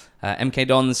there. MK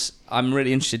Dons, I'm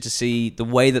really interested to see the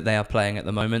way that they are playing at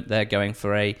the moment. They're going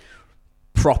for a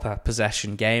proper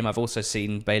possession game. I've also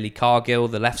seen Bailey Cargill,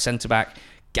 the left centre-back,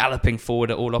 galloping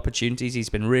forward at all opportunities. He's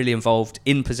been really involved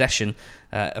in possession,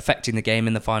 affecting the game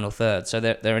in the final third. So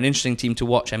they're an interesting team to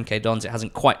watch, MK Dons. It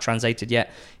hasn't quite translated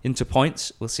yet into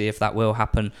points. We'll see if that will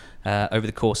happen over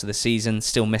the course of the season.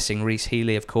 Still missing Reece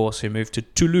Healy, of course, who moved to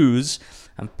Toulouse,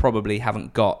 and probably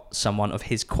haven't got someone of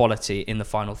his quality in the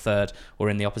final third or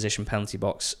in the opposition penalty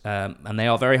box. And they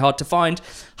are very hard to find.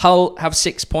 Hull have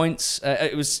 6 points.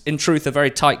 It was, in truth, a very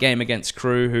tight game against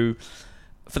Crewe, who,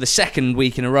 for the second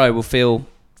week in a row, will feel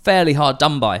fairly hard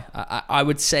done by. I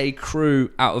would say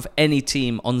Crewe, out of any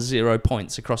team on 0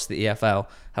 points across the EFL,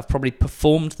 have probably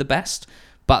performed the best,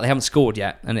 but they haven't scored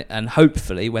yet. And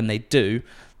hopefully, when they do,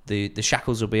 the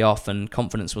shackles will be off and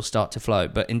confidence will start to flow.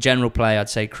 But in general play, I'd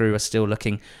say Crewe are still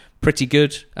looking pretty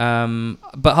good.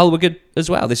 But Hull were good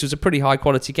as well. This was a pretty high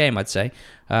quality game, I'd say.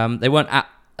 They weren't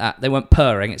they weren't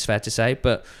purring, it's fair to say,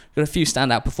 but got a few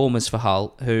standout performers for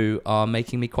Hull who are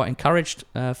making me quite encouraged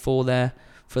for their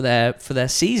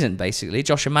season, basically.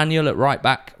 Josh Emmanuel at right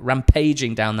back,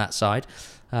 rampaging down that side.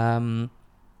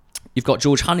 You've got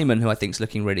George Honeyman, who I think is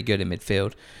looking really good in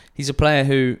midfield. He's a player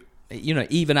who,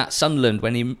 even at Sunderland,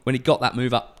 when he got that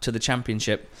move up to the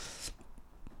Championship,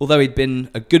 although he'd been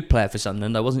a good player for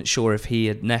Sunderland, I wasn't sure if he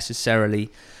had necessarily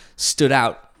stood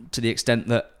out to the extent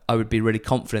that I would be really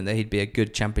confident that he'd be a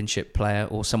good Championship player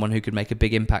or someone who could make a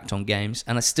big impact on games.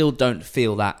 And I still don't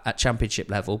feel that at Championship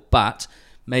level, but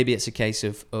maybe it's a case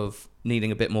of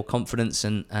needing a bit more confidence,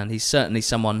 and he's certainly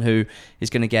someone who is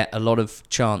going to get a lot of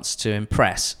chance to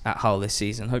impress at Hull this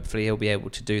season. Hopefully he'll be able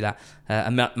to do that.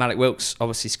 And Malik Wilkes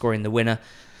obviously scoring the winner.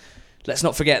 Let's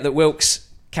not forget that Wilkes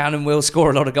can and will score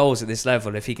a lot of goals at this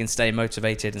level if he can stay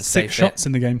motivated and stay fit. 6 shots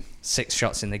in the game. 6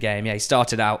 shots in the game. Yeah, he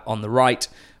started out on the right,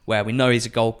 where we know he's a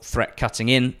goal threat cutting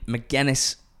in.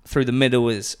 McGuinness through the middle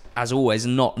is, as always,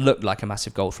 not looked like a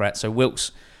massive goal threat. So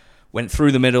Wilkes went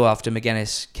through the middle after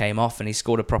McGuinness came off, and he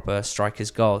scored a proper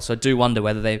striker's goal. So I do wonder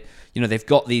whether they've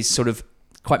got these sort of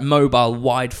quite mobile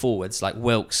wide forwards like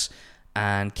Wilkes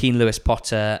and Keane Lewis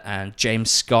Potter and James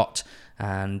Scott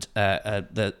and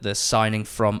the signing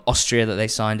from Austria that they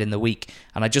signed in the week.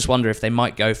 And I just wonder if they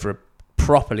might go for a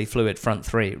properly fluid front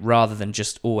three rather than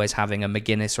just always having a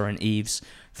McGuinness or an Eves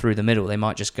through the middle. They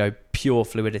might just go pure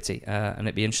fluidity, and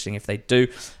it'd be interesting if they do.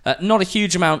 Not a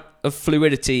huge amount of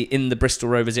fluidity in the Bristol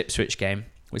Rovers Ipswich game,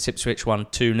 with Ipswich won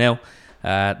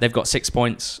 2-0. They've got 6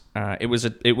 points. It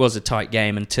was a tight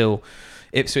game until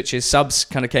Ipswich's subs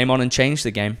kind of came on and changed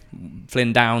the game.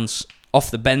 Flynn Downs off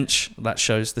the bench, that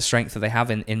shows the strength that they have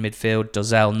in midfield.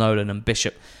 Dozzell, Nolan and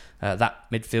Bishop. That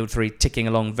midfield three ticking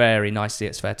along very nicely,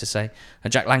 it's fair to say.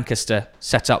 And Jack Lancaster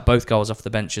set up both goals off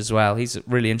the bench as well. He's a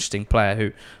really interesting player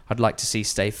who I'd like to see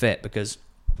stay fit, because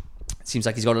it seems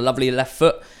like he's got a lovely left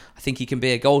foot. I think he can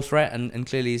be a goal threat, and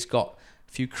clearly he's got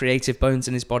a few creative bones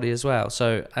in his body as well.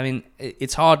 So, I mean,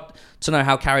 it's hard to know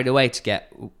how carried away to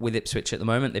get with Ipswich at the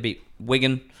moment. They beat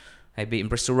Wigan. They've beaten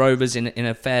Bristol Rovers in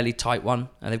a fairly tight one,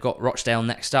 and they've got Rochdale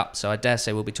next up. So I dare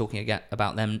say we'll be talking again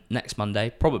about them next Monday,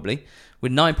 probably,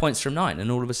 with 9 points from 9.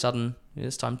 And all of a sudden,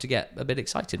 it's time to get a bit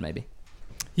excited, maybe.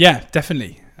 Yeah,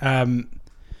 definitely. Playing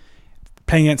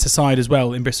against a side as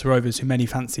well in Bristol Rovers who many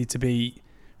fancy to be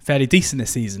fairly decent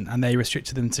this season, and they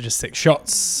restricted them to just 6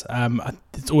 shots.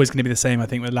 It's always going to be the same, I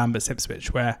think, with Lambert's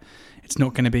Ipswich, where it's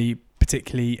not going to be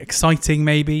particularly exciting,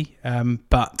 maybe,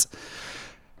 but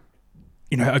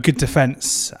a good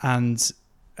defence and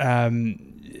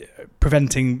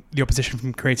preventing the opposition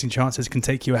from creating chances can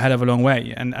take you a hell of a long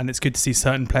way. And it's good to see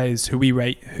certain players who we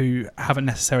rate who haven't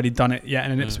necessarily done it yet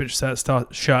in an Ipswich shirt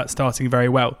starting very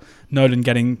well. Nolan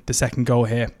getting the second goal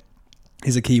here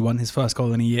is a key one, his first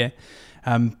goal in a year.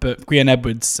 But Grian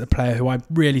Edwards, a player who I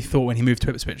really thought when he moved to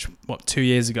Ipswich, 2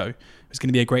 years ago, was going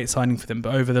to be a great signing for them.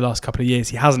 But over the last couple of years,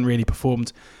 he hasn't really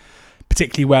performed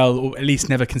particularly well, or at least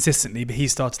never consistently. But he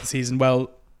started the season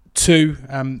well too.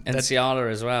 And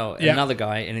Ciala as well, another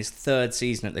guy in his 3rd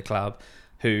season at the club,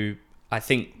 who I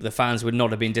think the fans would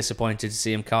not have been disappointed to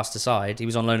see him cast aside. He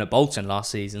was on loan at Bolton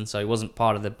last season, so he wasn't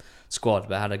part of the squad,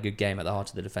 but had a good game at the heart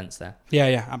of the defence there.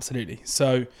 Yeah, absolutely.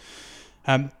 So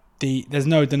there's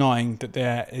no denying that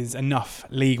there is enough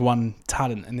League One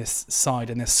talent in this side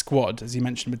and this squad, as you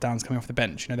mentioned, with Downs coming off the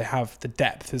bench. They have the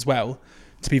depth as well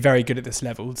to be very good at this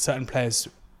level. Certain players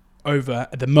over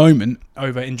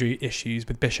injury issues,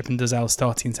 with Bishop and Dazelle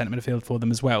starting in centre midfield for them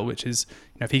as well, which is,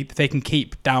 if they can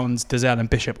keep Downs, Dazelle and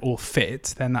Bishop all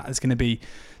fit, then that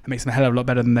makes them a hell of a lot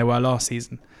better than they were last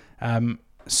season.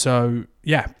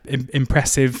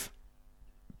 Impressive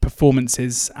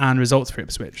performances and results for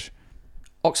Ipswich.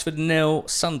 Oxford 0,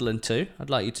 Sunderland 2. I'd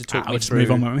like you to talk me through.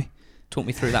 Move on, won't we? Talk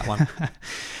me through that one.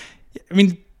 I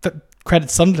mean, credit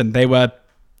Sunderland. They were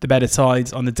the better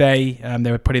side on the day.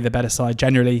 They were probably the better side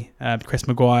generally. Chris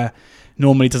Maguire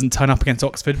normally doesn't turn up against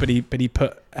Oxford, but he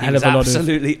put a hell of a lot of...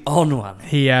 absolutely on one.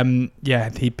 He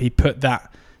put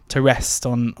that to rest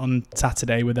on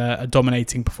Saturday with a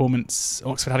dominating performance.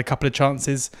 Oxford had a couple of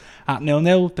chances at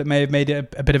 0-0 that may have made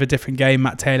it a bit of a different game.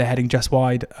 Matt Taylor heading just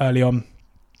wide early on.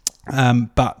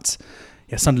 But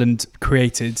Sunderland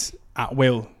created at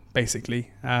will, basically.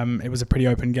 It was a pretty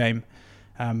open game,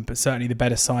 but certainly the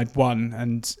better side won.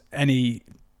 And any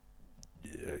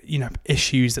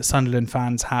issues that Sunderland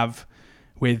fans have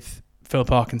with Phil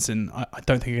Parkinson, I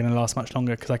don't think are going to last much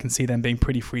longer, because I can see them being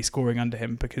pretty free scoring under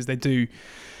him, because they do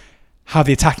have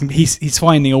the attacking. He's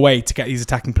finding a way to get these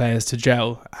attacking players to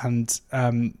gel, and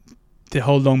the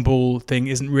whole long ball thing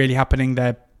isn't really happening.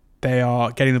 They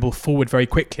are getting the ball forward very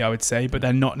quickly, I would say, but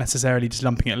they're not necessarily just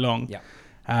lumping it long. Yeah.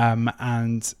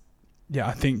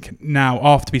 I think now,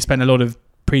 after we spent a lot of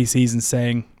pre-season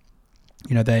saying,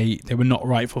 they were not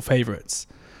rightful favourites,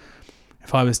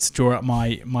 if I was to draw up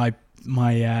my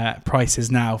prices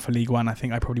now for League One, I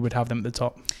think I probably would have them at the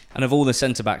top. And of all the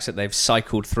centre-backs that they've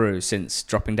cycled through since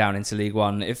dropping down into League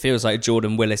One, it feels like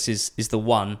Jordan Willis is the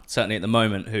one, certainly at the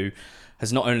moment, who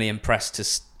has not only impressed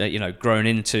to, grown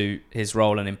into his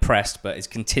role and impressed, but is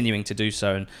continuing to do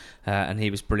so. And he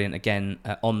was brilliant again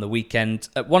on the weekend.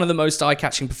 One of the most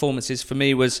eye-catching performances for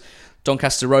me was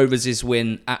Doncaster Rovers'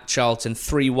 win at Charlton,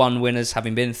 3-1 winners,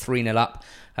 having been 3-0 up.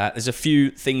 There's a few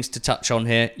things to touch on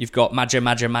here. You've got Maja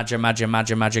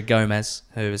Gomez,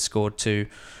 who has scored 2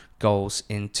 goals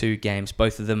in 2 games.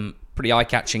 Both of them pretty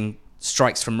eye-catching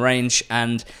strikes from range,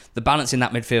 and the balance in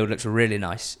that midfield looks really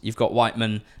nice. You've got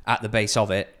Whiteman at the base of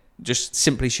it. Just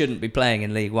simply shouldn't be playing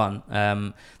in League One.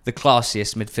 The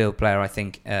classiest midfield player, I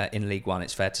think, in League One,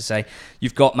 it's fair to say.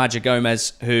 You've got Maja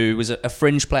Gomez, who was a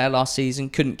fringe player last season,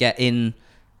 couldn't get in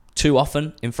too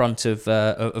often in front of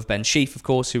Ben Sheaf, of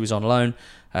course, who was on loan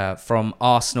from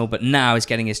Arsenal, but now is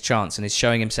getting his chance and is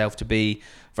showing himself to be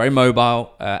very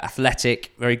mobile,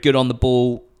 athletic, very good on the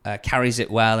ball, carries it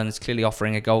well, and is clearly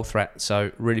offering a goal threat.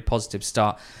 So really positive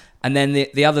start. And then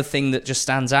the other thing that just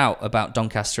stands out about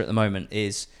Doncaster at the moment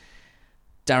is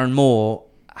Darren Moore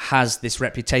has this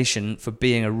reputation for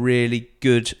being a really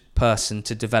good person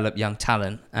to develop young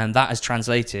talent, and that has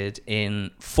translated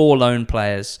in 4 loan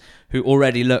players who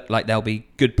already look like they'll be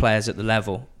good players at the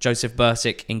level. Joseph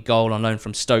Bursick in goal on loan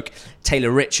from Stoke, Taylor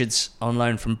Richards on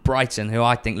loan from Brighton, who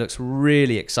I think looks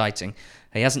really exciting.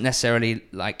 He hasn't necessarily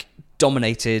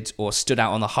dominated or stood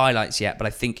out on the highlights yet, but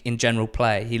I think in general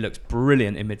play he looks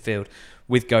brilliant in midfield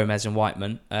with Gomez and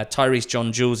Whiteman. Tyrese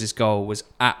John-Jules' goal was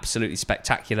absolutely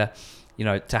spectacular.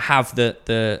 To have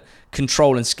the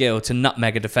control and skill to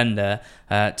nutmeg a defender,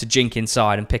 to jink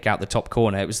inside and pick out the top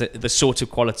corner. It was the sort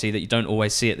of quality that you don't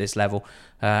always see at this level.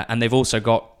 And they've also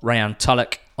got Rayan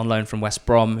Tulloch on loan from West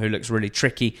Brom, who looks really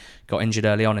tricky, got injured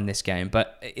early on in this game.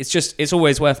 But it's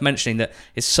always worth mentioning that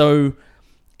it's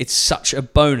such a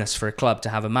bonus for a club to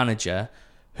have a manager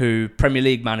who Premier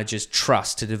League managers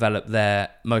trust to develop their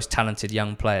most talented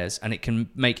young players. And it can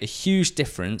make a huge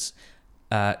difference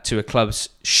to a club's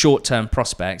short-term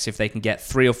prospects if they can get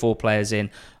 3 or 4 players in,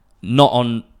 not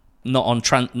on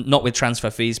not with transfer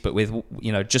fees, but with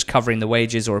just covering the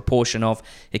wages or a portion of.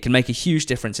 It can make a huge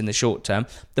difference in the short term.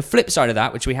 The flip side of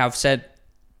that, which we have said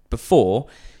before,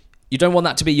 you don't want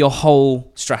that to be your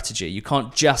whole strategy. You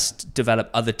can't just develop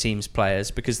other teams'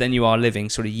 players, because then you are living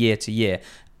sort of year to year.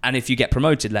 And if you get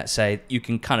promoted, let's say, you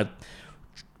can kind of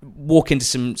walk into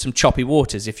some choppy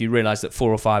waters if you realise that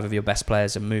 4 or 5 of your best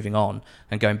players are moving on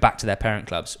and going back to their parent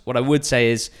clubs. What I would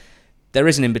say is there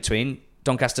is an in-between.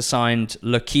 Doncaster signed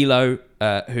Lokilo,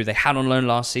 who they had on loan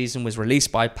last season, was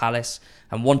released by Palace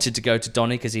and wanted to go to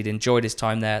Donny because he'd enjoyed his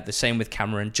time there. The same with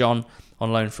Cameron John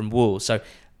on loan from Wolves. So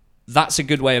that's a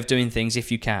good way of doing things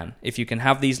if you can. If you can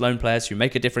have these loan players who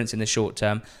make a difference in the short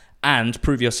term and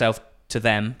prove yourself to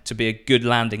them to be a good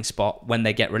landing spot when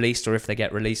they get released, or if they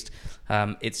get released.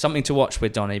 It's something to watch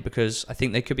with Donny, because I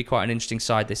think they could be quite an interesting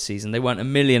side this season. They weren't a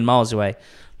million miles away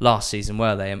last season,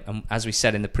 were they? And as we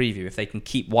said in the preview, if they can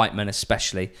keep Whiteman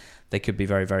especially, they could be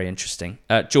very, very interesting.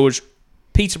 George,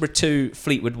 Peterborough 2,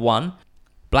 Fleetwood 1,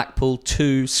 Blackpool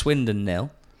 2, Swindon 0.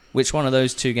 Which one of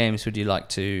those 2 games would you like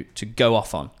to go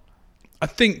off on? I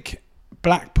think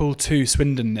Blackpool 2,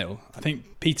 Swindon 0. I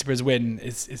think Peterborough's win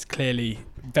is clearly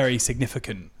very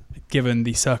significant given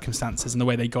the circumstances and the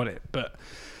way they got it. But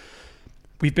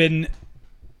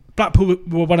Blackpool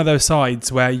were one of those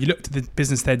sides where you looked at the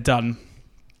business they'd done,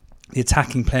 the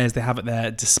attacking players they have at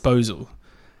their disposal,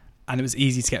 and it was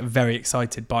easy to get very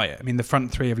excited by it. I mean, the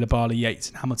front 3 of Labala, Yates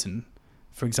and Hamilton,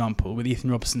 for example, with Ethan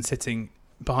Robertson sitting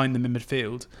behind them in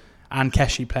midfield and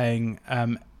Keshi playing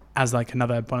as like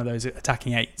another one of those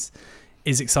attacking 8s,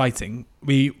 is exciting.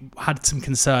 We had some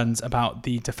concerns about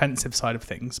the defensive side of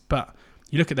things, but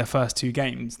you look at their first 2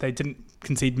 games, they didn't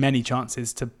concede many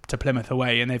chances to Plymouth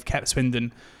away, and they've kept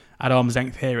Swindon at arm's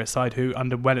length here, a side who,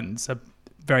 under Wellens, are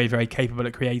very, very capable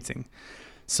at creating.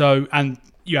 So, and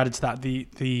you added to that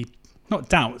the not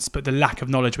doubts, but the lack of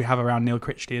knowledge we have around Neil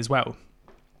Critchley as well.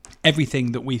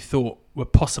 Everything that we thought were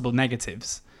possible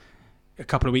negatives a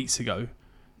couple of weeks ago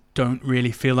don't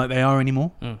really feel like they are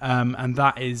anymore. And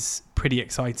that is pretty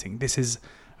exciting. This is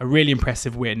a really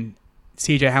impressive win.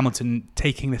 CJ Hamilton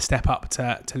taking the step up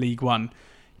to League One,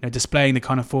 displaying the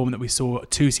kind of form that we saw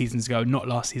 2 seasons ago, not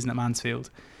last season at Mansfield.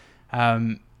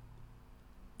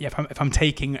 If I'm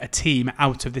taking a team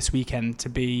out of this weekend to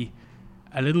be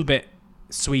a little bit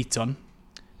sweet on,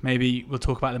 maybe we'll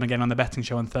talk about them again on the betting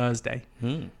show on Thursday.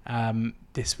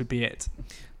 This would be it.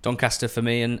 Doncaster for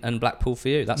me and Blackpool for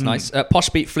you. That's nice. Posh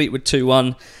beat Fleetwood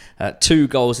 2-1, 2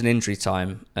 goals in injury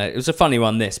time. It was a funny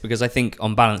one, this, because I think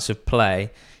on balance of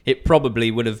play, it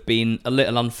probably would have been a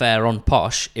little unfair on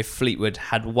Posh if Fleetwood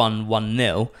had won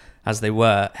 1-0 as they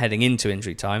were heading into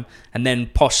injury time, and then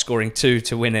Posh scoring 2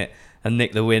 to win it and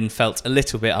nick the win felt a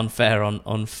little bit unfair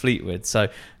on Fleetwood. So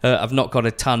I've not got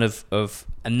a ton of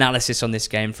analysis on this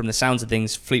game. From the sounds of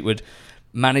things, Fleetwood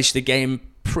managed the game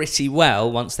pretty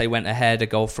well once they went ahead. A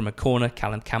goal from a corner.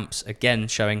 Callum Camps again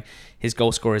showing his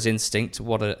goal scorer's instinct.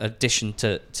 What an addition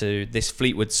to this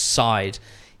Fleetwood side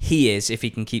he is if he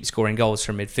can keep scoring goals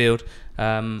from midfield.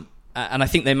 And I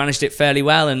think they managed it fairly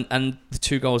well, and the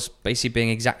 2 goals basically being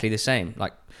exactly the same,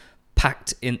 like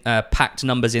packed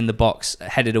numbers in the box,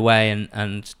 headed away,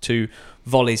 and 2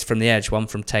 volleys from the edge, one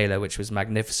from Taylor, which was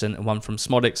magnificent, and one from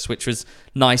Smodics, which was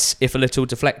nice, if a little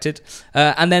deflected.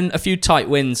 And then a few tight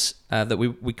wins that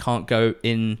we can't go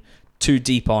in too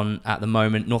deep on at the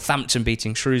moment. Northampton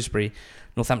beating Shrewsbury.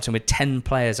 Northampton with 10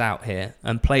 players out here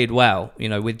and played well,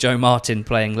 with Joe Martin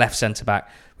playing left centre-back,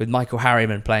 with Michael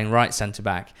Harriman playing right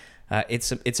centre-back.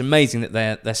 It's amazing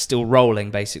that they're still rolling,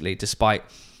 basically, despite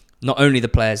not only the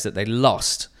players that they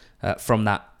lost from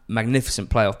that magnificent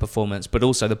playoff performance, but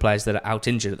also the players that are out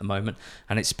injured at the moment.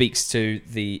 And it speaks to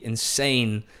the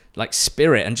insane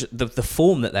spirit and the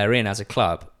form that they're in as a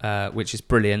club, which is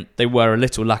brilliant. They were a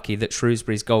little lucky that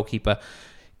Shrewsbury's goalkeeper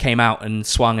came out and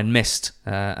swung and missed,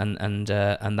 and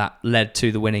that led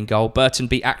to the winning goal. Burton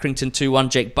beat Accrington 2-1.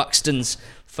 Jake Buxton's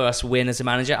first win as a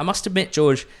manager. I must admit,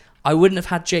 George, I wouldn't have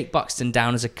had Jake Buxton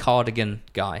down as a cardigan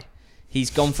guy.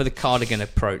 He's gone for the cardigan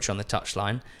approach on the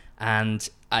touchline, and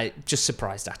I just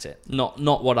surprised at it. Not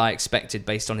what I expected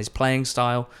based on his playing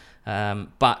style,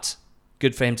 but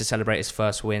good for him to celebrate his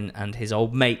first win, and his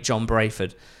old mate John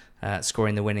Brayford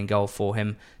scoring the winning goal for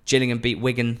him. Gillingham beat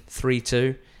Wigan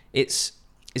 3-2. It's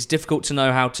difficult to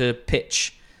know how to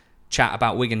pitch chat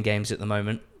about Wigan games at the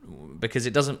moment, because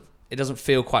it doesn't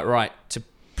feel quite right to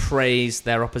praise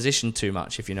their opposition too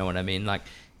much, if you know what I mean.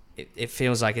 It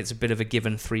feels like it's a bit of a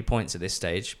given 3 points at this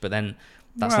stage, but then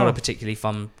that's not a particularly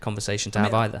fun conversation to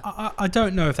have either. I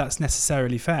don't know if that's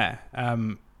necessarily fair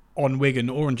on Wigan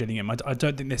or on Gillingham. I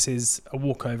don't think this is a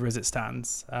walkover as it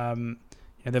stands.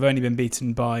 They've only been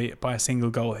beaten by a single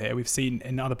goal here. We've seen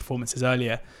in other performances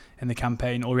earlier in the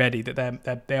campaign already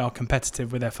that they are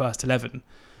competitive with their first 11.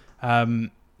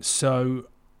 So,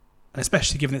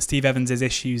 especially given that Steve Evans'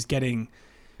 issues getting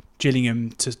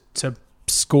Gillingham to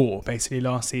score basically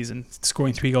last season,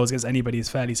 scoring 3 goals against anybody is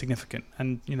fairly significant.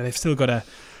 And they've still got a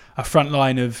front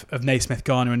line of Naismith,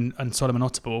 Garner and Solomon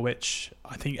Otterball, which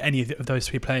I think any of those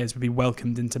 3 players would be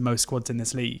welcomed into most squads in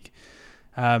this league.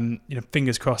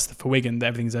 Fingers crossed for Wigan that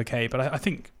everything's okay. But I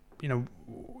think,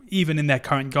 even in their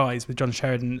current guise with John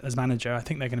Sheridan as manager, I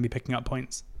think they're going to be picking up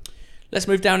points. Let's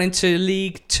move down into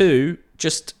League 2.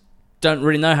 Just don't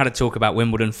really know how to talk about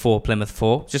Wimbledon 4, Plymouth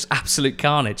 4. Just absolute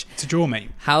carnage. It's a draw,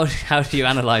 mate. How do you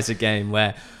analyse a game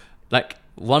where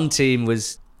one team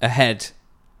was ahead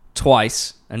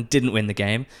twice and didn't win the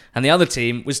game, and the other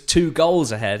team was 2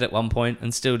 goals ahead at one point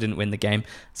and still didn't win the game?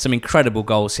 Some incredible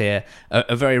goals here.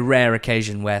 A very rare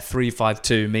occasion where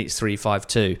 3-5-2 meets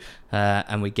 3-5-2,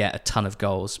 and we get a ton of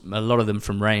goals, a lot of them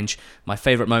from range. My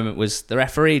favourite moment was the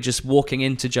referee just walking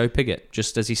into Joe Pigott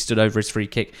just as he stood over his free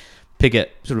kick. Pigott,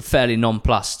 sort of fairly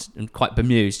nonplussed and quite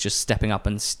bemused, just stepping up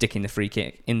and sticking the free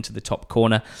kick into the top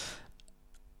corner.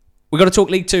 We've got to talk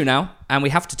League 2 now, and we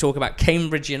have to talk about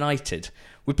Cambridge United.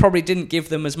 We probably didn't give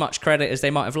them as much credit as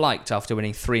they might have liked after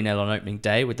winning 3-0 on opening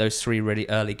day with those 3 really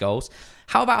early goals.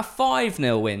 How about a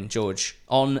 5-0 win, George,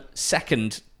 on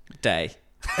second day?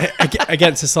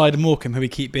 Against a side of Morecambe who we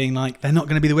keep being like, they're not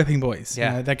going to be the whipping boys.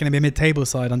 Yeah. They're going to be a mid-table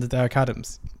side under Derek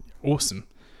Adams. Awesome.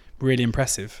 Really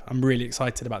impressive. I'm really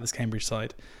excited about this Cambridge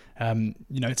side.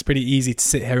 It's pretty easy to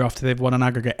sit here after they've won an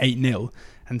aggregate 8-0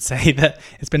 and say that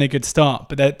it's been a good start,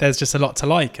 but there's just a lot to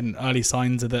like, and early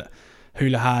signs are that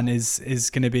Houlihan is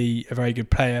going to be a very good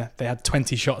player. They had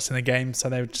 20 shots in the game, so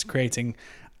they were just creating,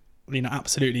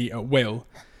 absolutely at will.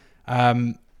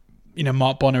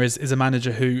 Mark Bonner is a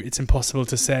manager who it's impossible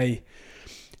to say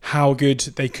how good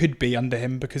they could be under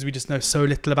him because we just know so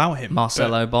little about him.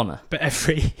 Marcelo Bonner. But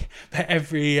every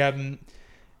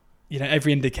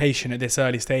indication at this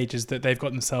early stage is that they've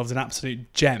got themselves an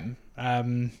absolute gem.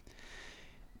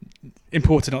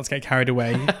 Important not to get carried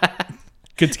away.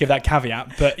 Good to give that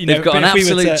caveat, but they've got an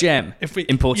absolute gem.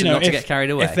 Important not to get carried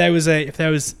away. If there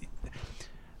was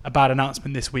a bad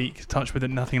announcement this week, touch with it,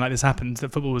 nothing like this happens,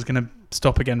 that football was going to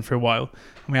stop again for a while,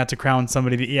 and we had to crown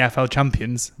somebody the EFL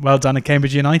champions. Well done at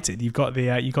Cambridge United. You've got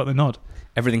the nod.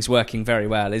 Everything's working very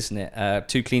well, isn't it?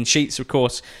 2 clean sheets, of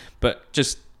course, but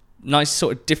just nice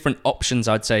sort of different options,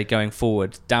 I'd say, going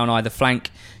forward. Down either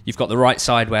flank, you've got the right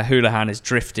side where Houlihan is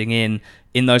drifting in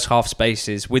those half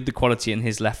spaces with the quality in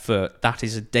his left foot. That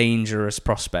is a dangerous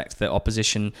prospect that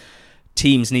opposition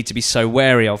teams need to be so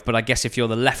wary of. But I guess if you're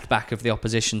the left back of the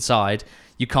opposition side,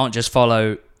 you can't just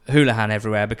follow Houlihan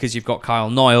everywhere because you've got Kyle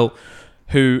Noyle,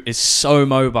 who is so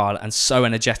mobile and so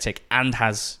energetic and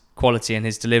has quality in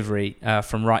his delivery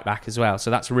from right back as well. So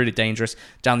that's really dangerous.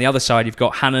 Down the other side, you've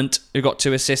got Hannant, who got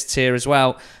 2 assists here as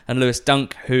well, and Lewis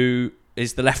Dunk, who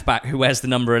is the left back who wears the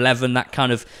number 11. That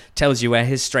kind of tells you where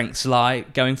his strengths lie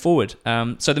going forward.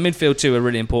 So the midfield too are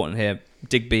really important here.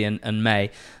 Digby and May.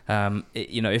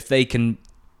 If they can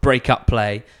break up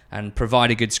play and provide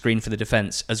a good screen for the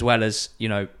defence, as well as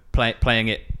playing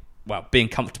it well, being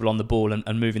comfortable on the ball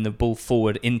and moving the ball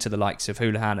forward into the likes of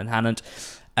Houlihan and Hannant.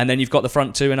 And then you've got the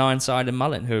front 2 in Ironside and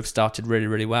Mullin, who have started really,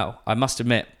 really well. I must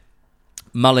admit,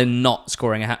 Mullin not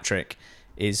scoring a hat-trick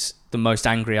is the most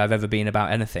angry I've ever been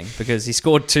about anything, because he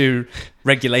scored 2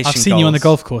 regulation goals. I've seen you on the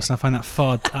golf course, and I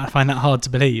find that hard to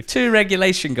believe. 2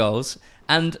 regulation goals,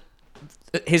 and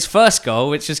his first goal,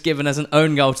 which was given as an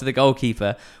own goal to the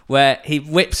goalkeeper, where he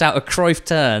whips out a Cruyff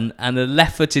turn and a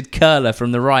left-footed curler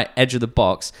from the right edge of the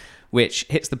box, which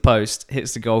hits the post,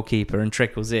 hits the goalkeeper and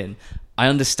trickles in. I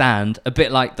understand, a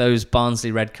bit like those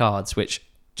Barnsley red cards, which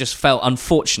just felt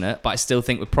unfortunate, but I still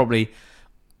think would probably,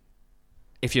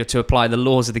 if you're to apply the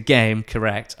laws of the game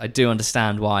correct, I do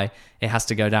understand why it has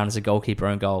to go down as a goalkeeper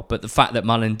own goal. But the fact that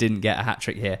Mullin didn't get a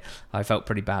hat-trick here, I felt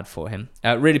pretty bad for him.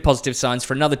 Really positive signs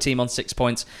for another team on 6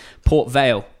 points, Port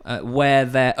Vale, where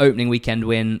their opening weekend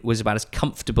win was about as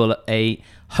comfortable a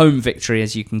home victory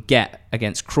as you can get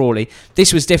against Crawley.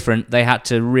 This was different. They had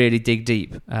to really dig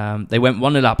deep. They went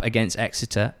 1-0 up against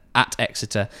Exeter, at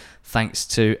Exeter, thanks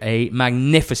to a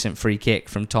magnificent free kick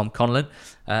from Tom Conlon.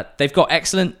 They've got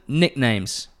excellent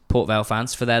nicknames, Port Vale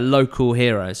fans, for their local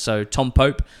heroes. So Tom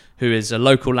Pope, who is a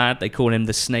local lad, they call him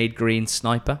the Snade Green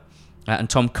Sniper. And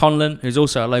Tom Conlon, who's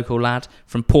also a local lad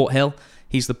from Port Hill.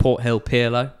 He's the Port Hill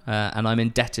Pirlo, and I'm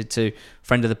indebted to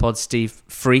friend of the pod Steve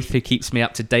Freeth, who keeps me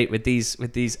up to date with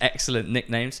these excellent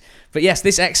nicknames. But yes,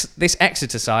 this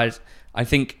Exeter side, I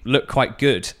think, looked quite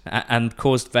good and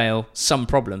caused Vale some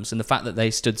problems. And the fact that they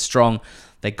stood strong,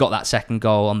 They got that second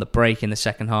goal on the break in the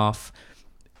second half.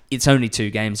 It's only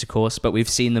 2 games, of course, but we've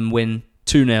seen them win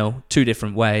 2-0, 2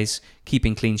 different ways,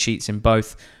 keeping clean sheets in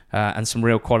both, and some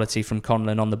real quality from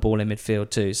Conlon on the ball in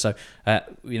midfield too. So,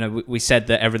 we said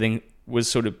that everything was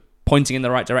sort of pointing in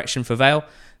the right direction for Vale,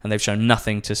 and they've shown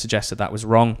nothing to suggest that was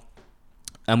wrong.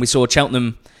 And we saw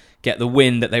Cheltenham get the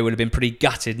win that they would have been pretty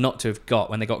gutted not to have got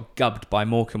when they got gubbed by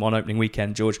Morecambe on opening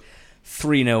weekend, George.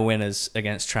 3-0 winners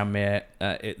against Tranmere.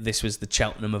 This was the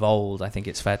Cheltenham of old, I think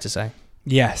it's fair to say.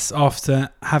 Yes, after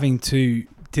having to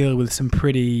deal with some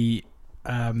pretty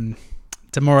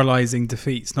demoralising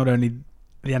defeats, not only at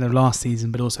the end of last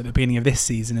season, but also at the beginning of this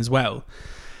season as well,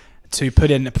 to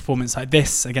put in a performance like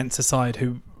this against a side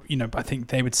who, I think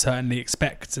they would certainly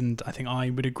expect, and I think I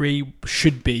would agree,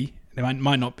 should be, they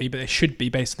might not be, but they should be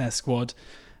based on their squad,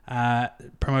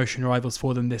 promotion rivals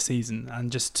for them this season.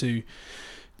 And just to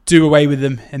do away with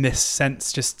them in this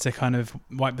sense, just to kind of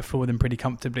wipe the floor with them pretty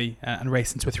comfortably and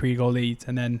race into a 3-goal lead.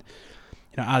 And then,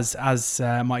 as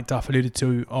Mike Duff alluded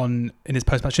to in his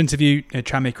post-match interview,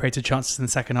 Tranmere created chances in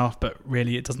the second half, but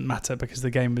really it doesn't matter because the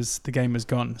game was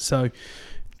gone. So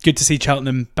good to see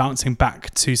Cheltenham bouncing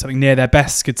back to something near their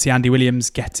best. Good to see Andy Williams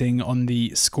getting on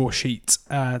the score sheet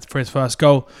for his first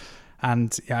goal.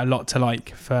 And a lot to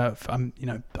like. I'm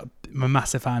a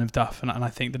massive fan of Duff, and I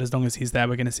think that as long as he's there,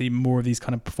 we're going to see more of these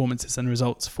kind of performances and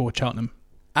results for Cheltenham.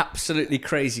 Absolutely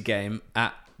crazy game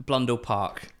at Blundell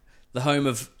Park, the home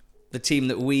of the team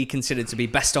that we considered to be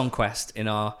best on quest in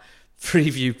our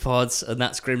preview pods, and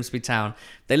that's Grimsby Town.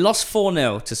 They lost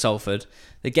 4-0 to Salford.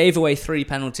 They gave away 3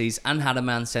 penalties and had a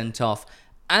man sent off,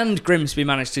 and Grimsby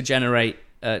managed to generate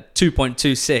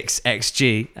 2.26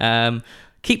 XG.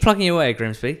 Keep plugging away,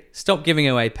 Grimsby. Stop giving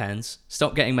away pens.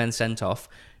 Stop getting men sent off.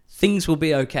 Things will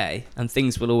be okay, and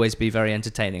things will always be very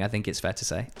entertaining, I think it's fair to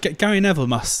say. Gary Neville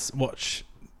must watch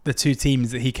the 2 teams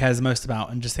that he cares most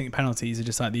about and just think penalties are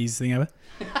just like the easiest thing ever.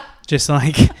 Just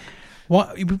like,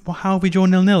 what? How have we drawn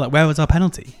 0-0? Like, where was our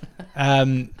penalty?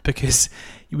 Because,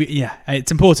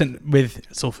 it's important with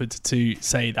Salford to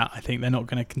say that. I think they're not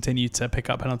going to continue to pick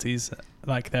up penalties.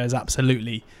 Like, there's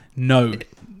absolutely no...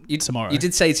 tomorrow. You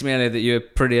did say to me earlier that you were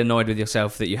pretty annoyed with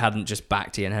yourself that you hadn't just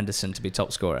backed Ian Henderson to be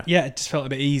top scorer. Yeah, it just felt a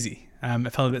bit easy. It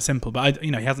felt a bit simple, but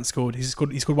he hasn't scored. He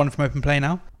scored 1 from open play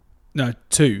now. No,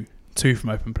 two from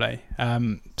open play,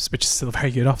 which is still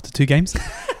very good after 2 games.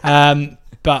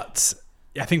 But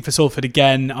I think for Salford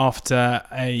again, after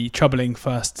a troubling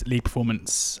first league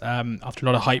performance, after a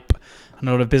lot of hype and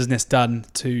a lot of business done,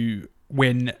 to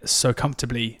win so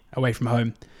comfortably away from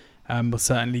home. Will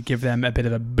certainly give them a bit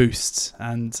of a boost,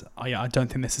 and I don't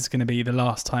think this is going to be the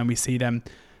last time we see them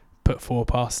put 4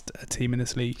 past a team in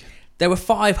this league. There were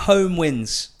 5 home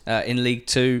wins in League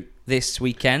 2 this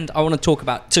weekend. I want to talk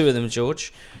about 2 of them,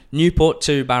 George. Newport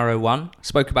 2, Barrow 1.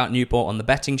 Spoke about Newport on the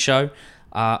betting show.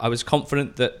 I was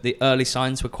confident that the early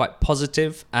signs were quite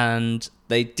positive, and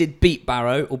they did beat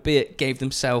Barrow, albeit gave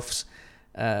themselves...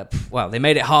 they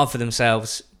made it hard for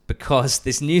themselves, because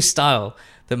this new style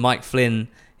that Mike Flynn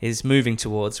is moving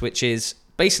towards, which is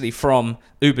basically from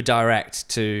uber direct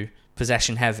to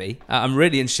possession heavy. I'm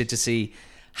really interested to see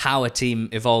how a team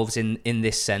evolves in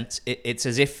this sense. It's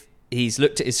as if he's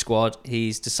looked at his squad,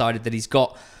 he's decided that he's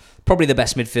got probably the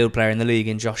best midfield player in the league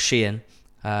in Josh Sheehan,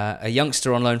 a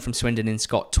youngster on loan from Swindon in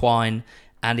Scott Twine,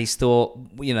 and he's thought,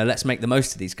 let's make the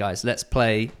most of these guys. Let's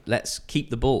play, let's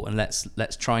keep the ball, and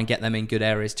let's try and get them in good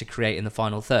areas to create in the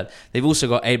final third. They've also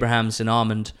got Abrahams and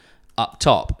Armand up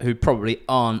top, who probably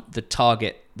aren't the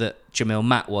target that Jamil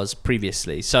Matt was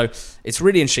previously. So it's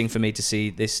really interesting for me to see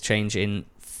this change in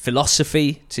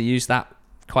philosophy, to use that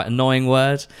quite annoying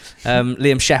word.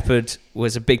 Liam Shepherd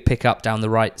was a big pickup down the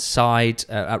right side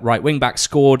at right wing back,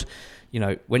 scored.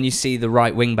 When you see the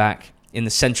right wing back in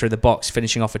the centre of the box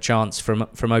finishing off a chance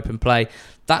from open play,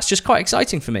 that's just quite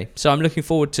exciting for me. So I'm looking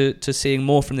forward to seeing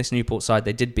more from this Newport side.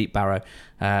 They did beat Barrow.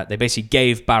 They basically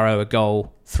gave Barrow a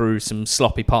goal through some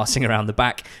sloppy passing around the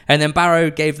back, and then Barrow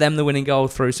gave them the winning goal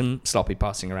through some sloppy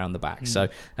passing around the back. So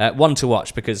one to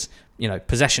watch, because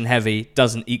possession heavy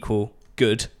doesn't equal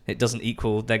good. It doesn't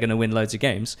equal they're going to win loads of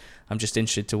games. I'm just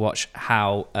interested to watch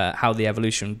how the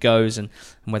evolution goes and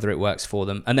whether it works for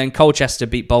them. And then Colchester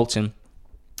beat Bolton.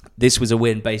 This was a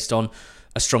win based on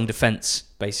a strong defence,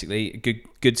 basically.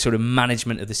 Good sort of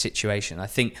management of the situation. I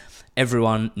think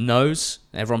everyone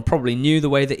probably knew the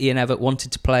way that Ian Evatt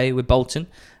wanted to play with Bolton.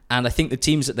 And I think the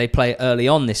teams that they play early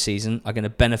on this season are going to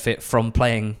benefit from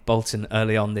playing Bolton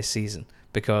early on this season,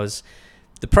 because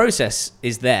the process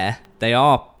is there. They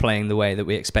are playing the way that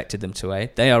we expected them to.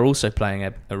 They are also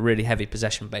playing a really heavy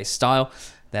possession-based style.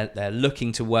 They're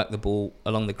looking to work the ball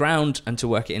along the ground and to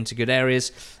work it into good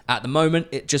areas. At the moment,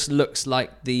 it just looks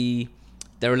like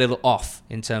they're a little off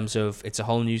in terms of it's a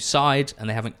whole new side and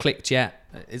they haven't clicked yet.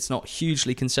 It's not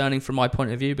hugely concerning from my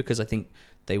point of view because I think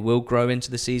they will grow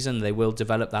into the season. They will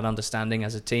develop that understanding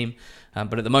as a team.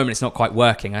 But at the moment, it's not quite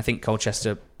working. I think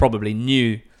Colchester probably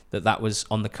knew that was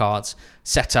on the cards.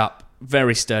 Set up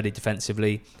very sturdy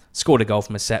defensively, scored a goal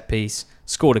from a set piece,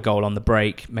 scored a goal on the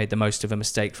break, made the most of a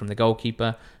mistake from the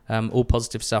goalkeeper. All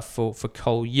positive stuff for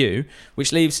Col U,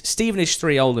 which leaves Stevenage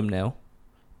 3, Oldham 0,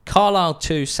 Carlisle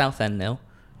 2, Southend 0,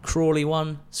 Crawley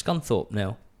 1, Scunthorpe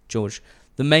 0. George,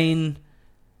 the main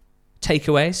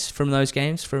takeaways from those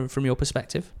games from your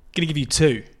perspective? Going to give you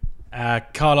two.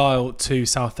 Carlisle 2,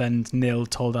 Southend 0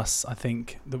 told us, I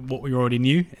think, that what we already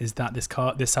knew is that this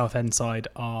Southend side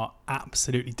are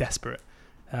absolutely desperate.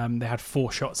 They had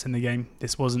 4 shots in the game.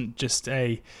 This wasn't just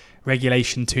a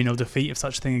regulation 2-0 defeat, if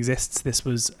such a thing exists. This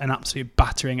was an absolute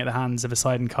battering at the hands of a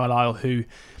side in Carlisle who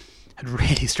had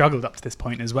really struggled up to this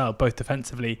point as well, both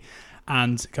defensively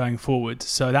and going forward.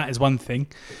 So that is one thing.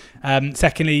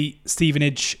 Secondly,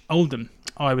 Stevenage, Oldham.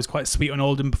 I was quite sweet on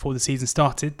Oldham before the season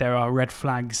started. There are red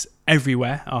flags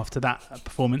everywhere after that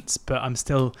performance, but I'm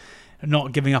still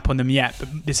not giving up on them yet.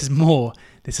 But this is more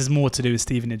to do with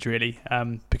Stevenage, really,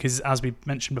 because as we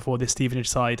mentioned before, this Stevenage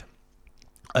side,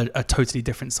 a totally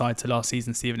different side to last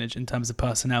season's Stevenage in terms of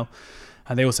personnel.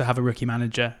 And they also have a rookie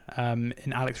manager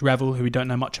in Alex Revel, who we don't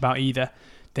know much about either.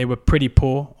 They were pretty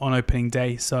poor on opening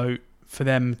day, so for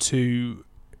them to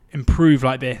improve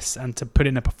like this and to put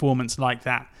in a performance like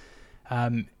that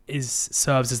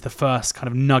serves as the first kind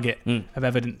of nugget of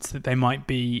evidence that they might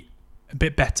be a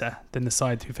bit better than the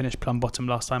side who finished plumb bottom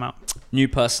last time out. New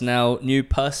personnel, new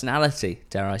personality,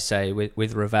 dare I say,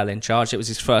 with Ravel in charge. It was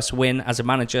his first win as a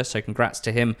manager, so congrats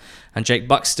to him and Jake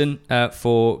Buxton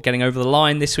for getting over the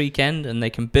line this weekend, and they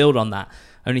can build on that.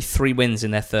 Only 3 wins in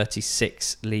their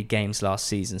 36 league games last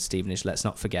season, Stevenage, let's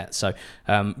not forget. So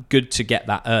good to get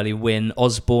that early win.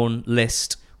 Osborne,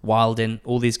 List, Wildin,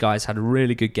 all these guys had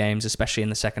really good games, especially in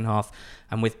the second half.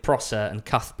 And with Prosser and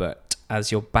Cuthbert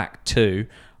as your back two,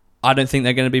 I don't think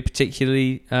they're going to be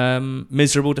particularly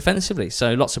miserable defensively.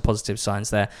 So lots of positive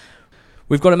signs there.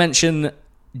 We've got to mention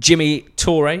Jimmy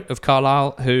Torre of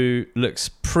Carlisle, who looks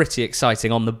pretty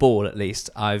exciting on the ball, at least.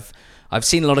 I've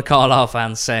seen a lot of Carlisle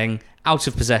fans saying, out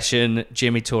of possession,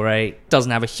 Jimmy Torre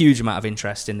doesn't have a huge amount of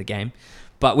interest in the game.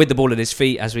 But with the ball at his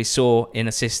feet, as we saw in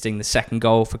assisting the second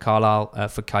goal for Carlisle,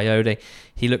 for Coyote,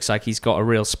 he looks like he's got a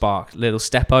real spark. Little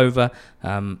step over,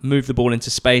 moved the ball into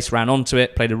space, ran onto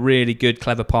it, played a really good,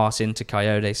 clever pass into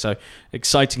Coyote. So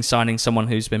exciting signing, someone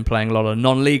who's been playing a lot of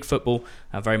non-league football,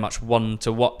 very much one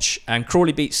to watch. And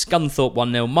Crawley beat Scunthorpe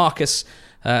 1-0. Marcus,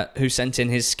 who sent in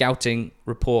his scouting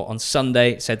report on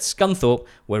Sunday, said Scunthorpe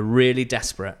were really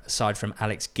desperate, aside from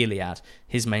Alex Gilead.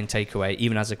 His main takeaway,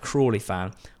 even as a Crawley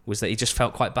fan, was that he just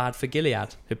felt quite bad for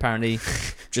Gilead, who apparently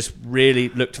just really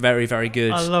looked very, very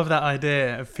good. I love that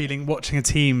idea of watching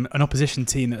an opposition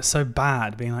team that's so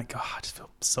bad, being like, oh, I just feel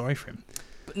sorry for him.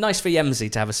 But nice for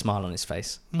Yemsy to have a smile on his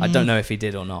face. I don't know if he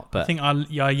did or not, but I think our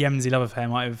Yemsy love affair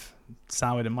might have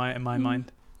soured in my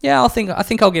mind. Yeah, I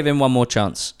think I'll give him one more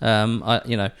chance.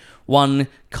 One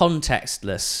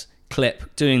contextless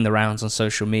clip doing the rounds on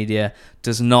social media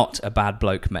does not a bad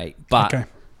bloke make. But okay.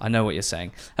 I know what you're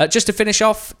saying. Just to finish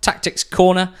off, Tactics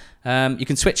Corner. You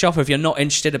can switch off if you're not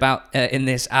interested in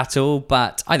this at all,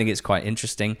 but I think it's quite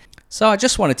interesting. So I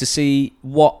just wanted to see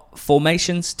what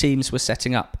formations teams were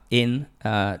setting up in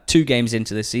 2 games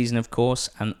into the season, of course,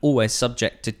 and always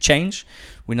subject to change.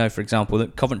 We know, for example,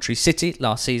 that Coventry City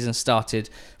last season started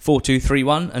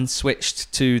 4-2-3-1 and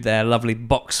switched to their lovely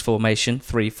box formation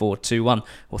 3-4-2-1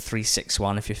 or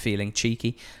 3-6-1 if you're feeling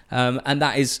cheeky. And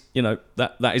that is,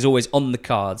 that is always on the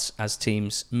cards as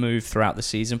teams move throughout the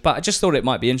season. But I just thought it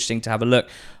might be interesting to have a look.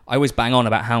 I always bang on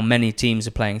about how many teams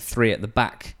are playing 3 at the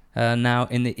back now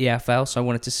in the EFL, so I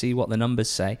wanted to see what the numbers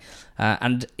say.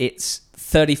 And it's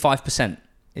 35%.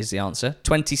 Is the answer.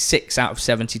 26 out of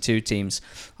 72 teams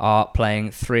are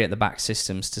playing 3 at the back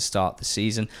systems to start the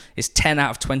season. It's 10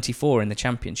 out of 24 in the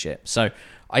Championship. So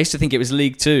I used to think it was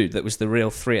League 2 that was the real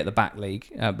 3 at the back league,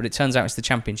 but it turns out it's the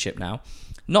Championship now.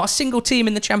 Not a single team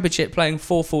in the Championship playing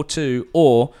 4-4-2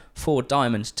 or 4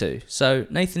 Diamond 2. So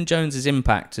Nathan Jones's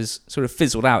impact has sort of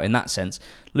fizzled out in that sense.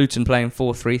 Luton playing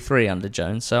 4-3-3 under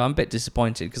Jones, so I'm a bit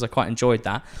disappointed because I quite enjoyed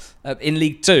that. In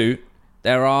League 2,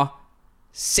 there are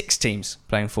 6 teams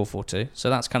playing 4-4-2, so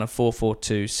that's kind of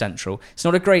 4-4-2 central. It's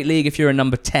not a great league if you're a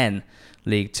number 10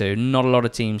 League 2. Not a lot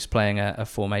of teams playing a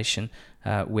formation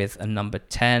with a number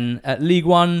 10. League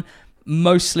 1,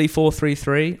 mostly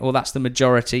 4-3-3, or that's the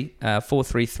majority.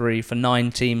 4-3-3 for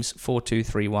 9 teams,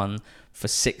 4-2-3-1 for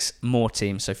 6 more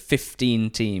teams. So 15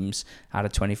 teams out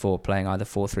of 24 playing either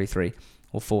 4-3-3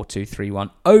 or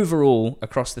 4-2-3-1. Overall,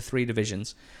 across the 3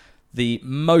 divisions, the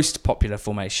most popular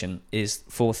formation is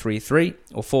 4-3-3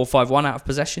 or 4-5-1 out of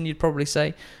possession, you'd probably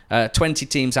say. 20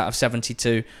 teams out of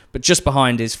 72. But just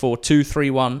behind is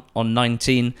 4-2-3-1 on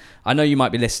 19. I know you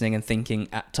might be listening and thinking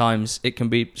at times it can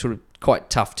be sort of quite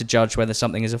tough to judge whether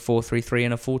something is a 4-3-3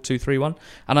 and a 4-2-3-1.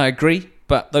 And I agree,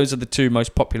 but those are the 2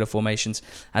 most popular formations.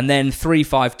 And then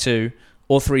 3-5-2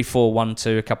 or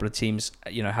 3-4-1-2. A couple of teams,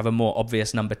 have a more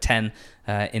obvious number 10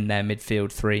 in their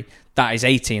midfield 3. That is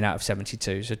 18 out of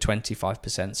 72, so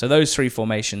 25%. So those 3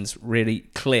 formations really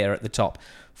clear at the top.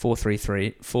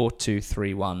 4-3-3,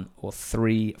 4-2-3-1, or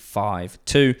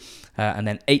 3-5-2. And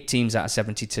then 8 teams out of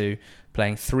 72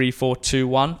 playing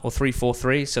 3-4-2-1 or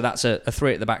 3-4-3. So that's a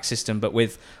 3 at the back system, but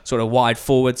with sort of wide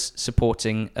forwards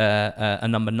supporting a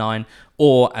number 9,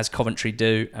 or as Coventry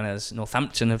do and as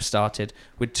Northampton have started,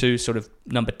 with 2 sort of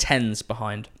number 10s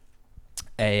behind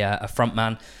a front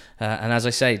man. And as I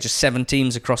say, just 7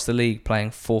 teams across the league playing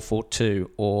 4-4-2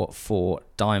 or 4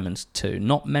 diamond 2.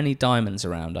 Not many diamonds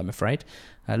around, I'm afraid.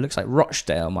 Looks like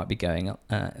Rochdale might be going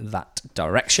that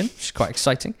direction, which is quite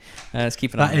exciting. Let's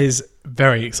keep an eye on that. That is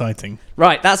very exciting.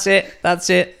 Right, that's it.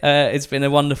 It's been a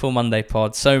wonderful Monday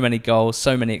pod. So many goals,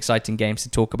 so many exciting games to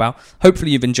talk about.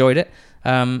 Hopefully you've enjoyed it.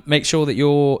 Make sure that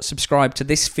you're subscribed to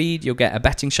this feed. You'll get a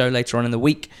betting show later on in the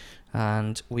week.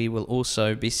 And we will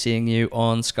also be seeing you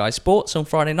on Sky Sports on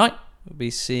Friday night. We'll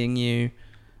be seeing you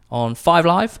on 5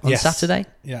 Live on Saturday.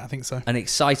 Yeah, I think so. An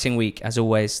exciting week, as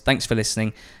always. Thanks for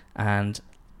listening, and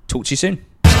talk to you soon.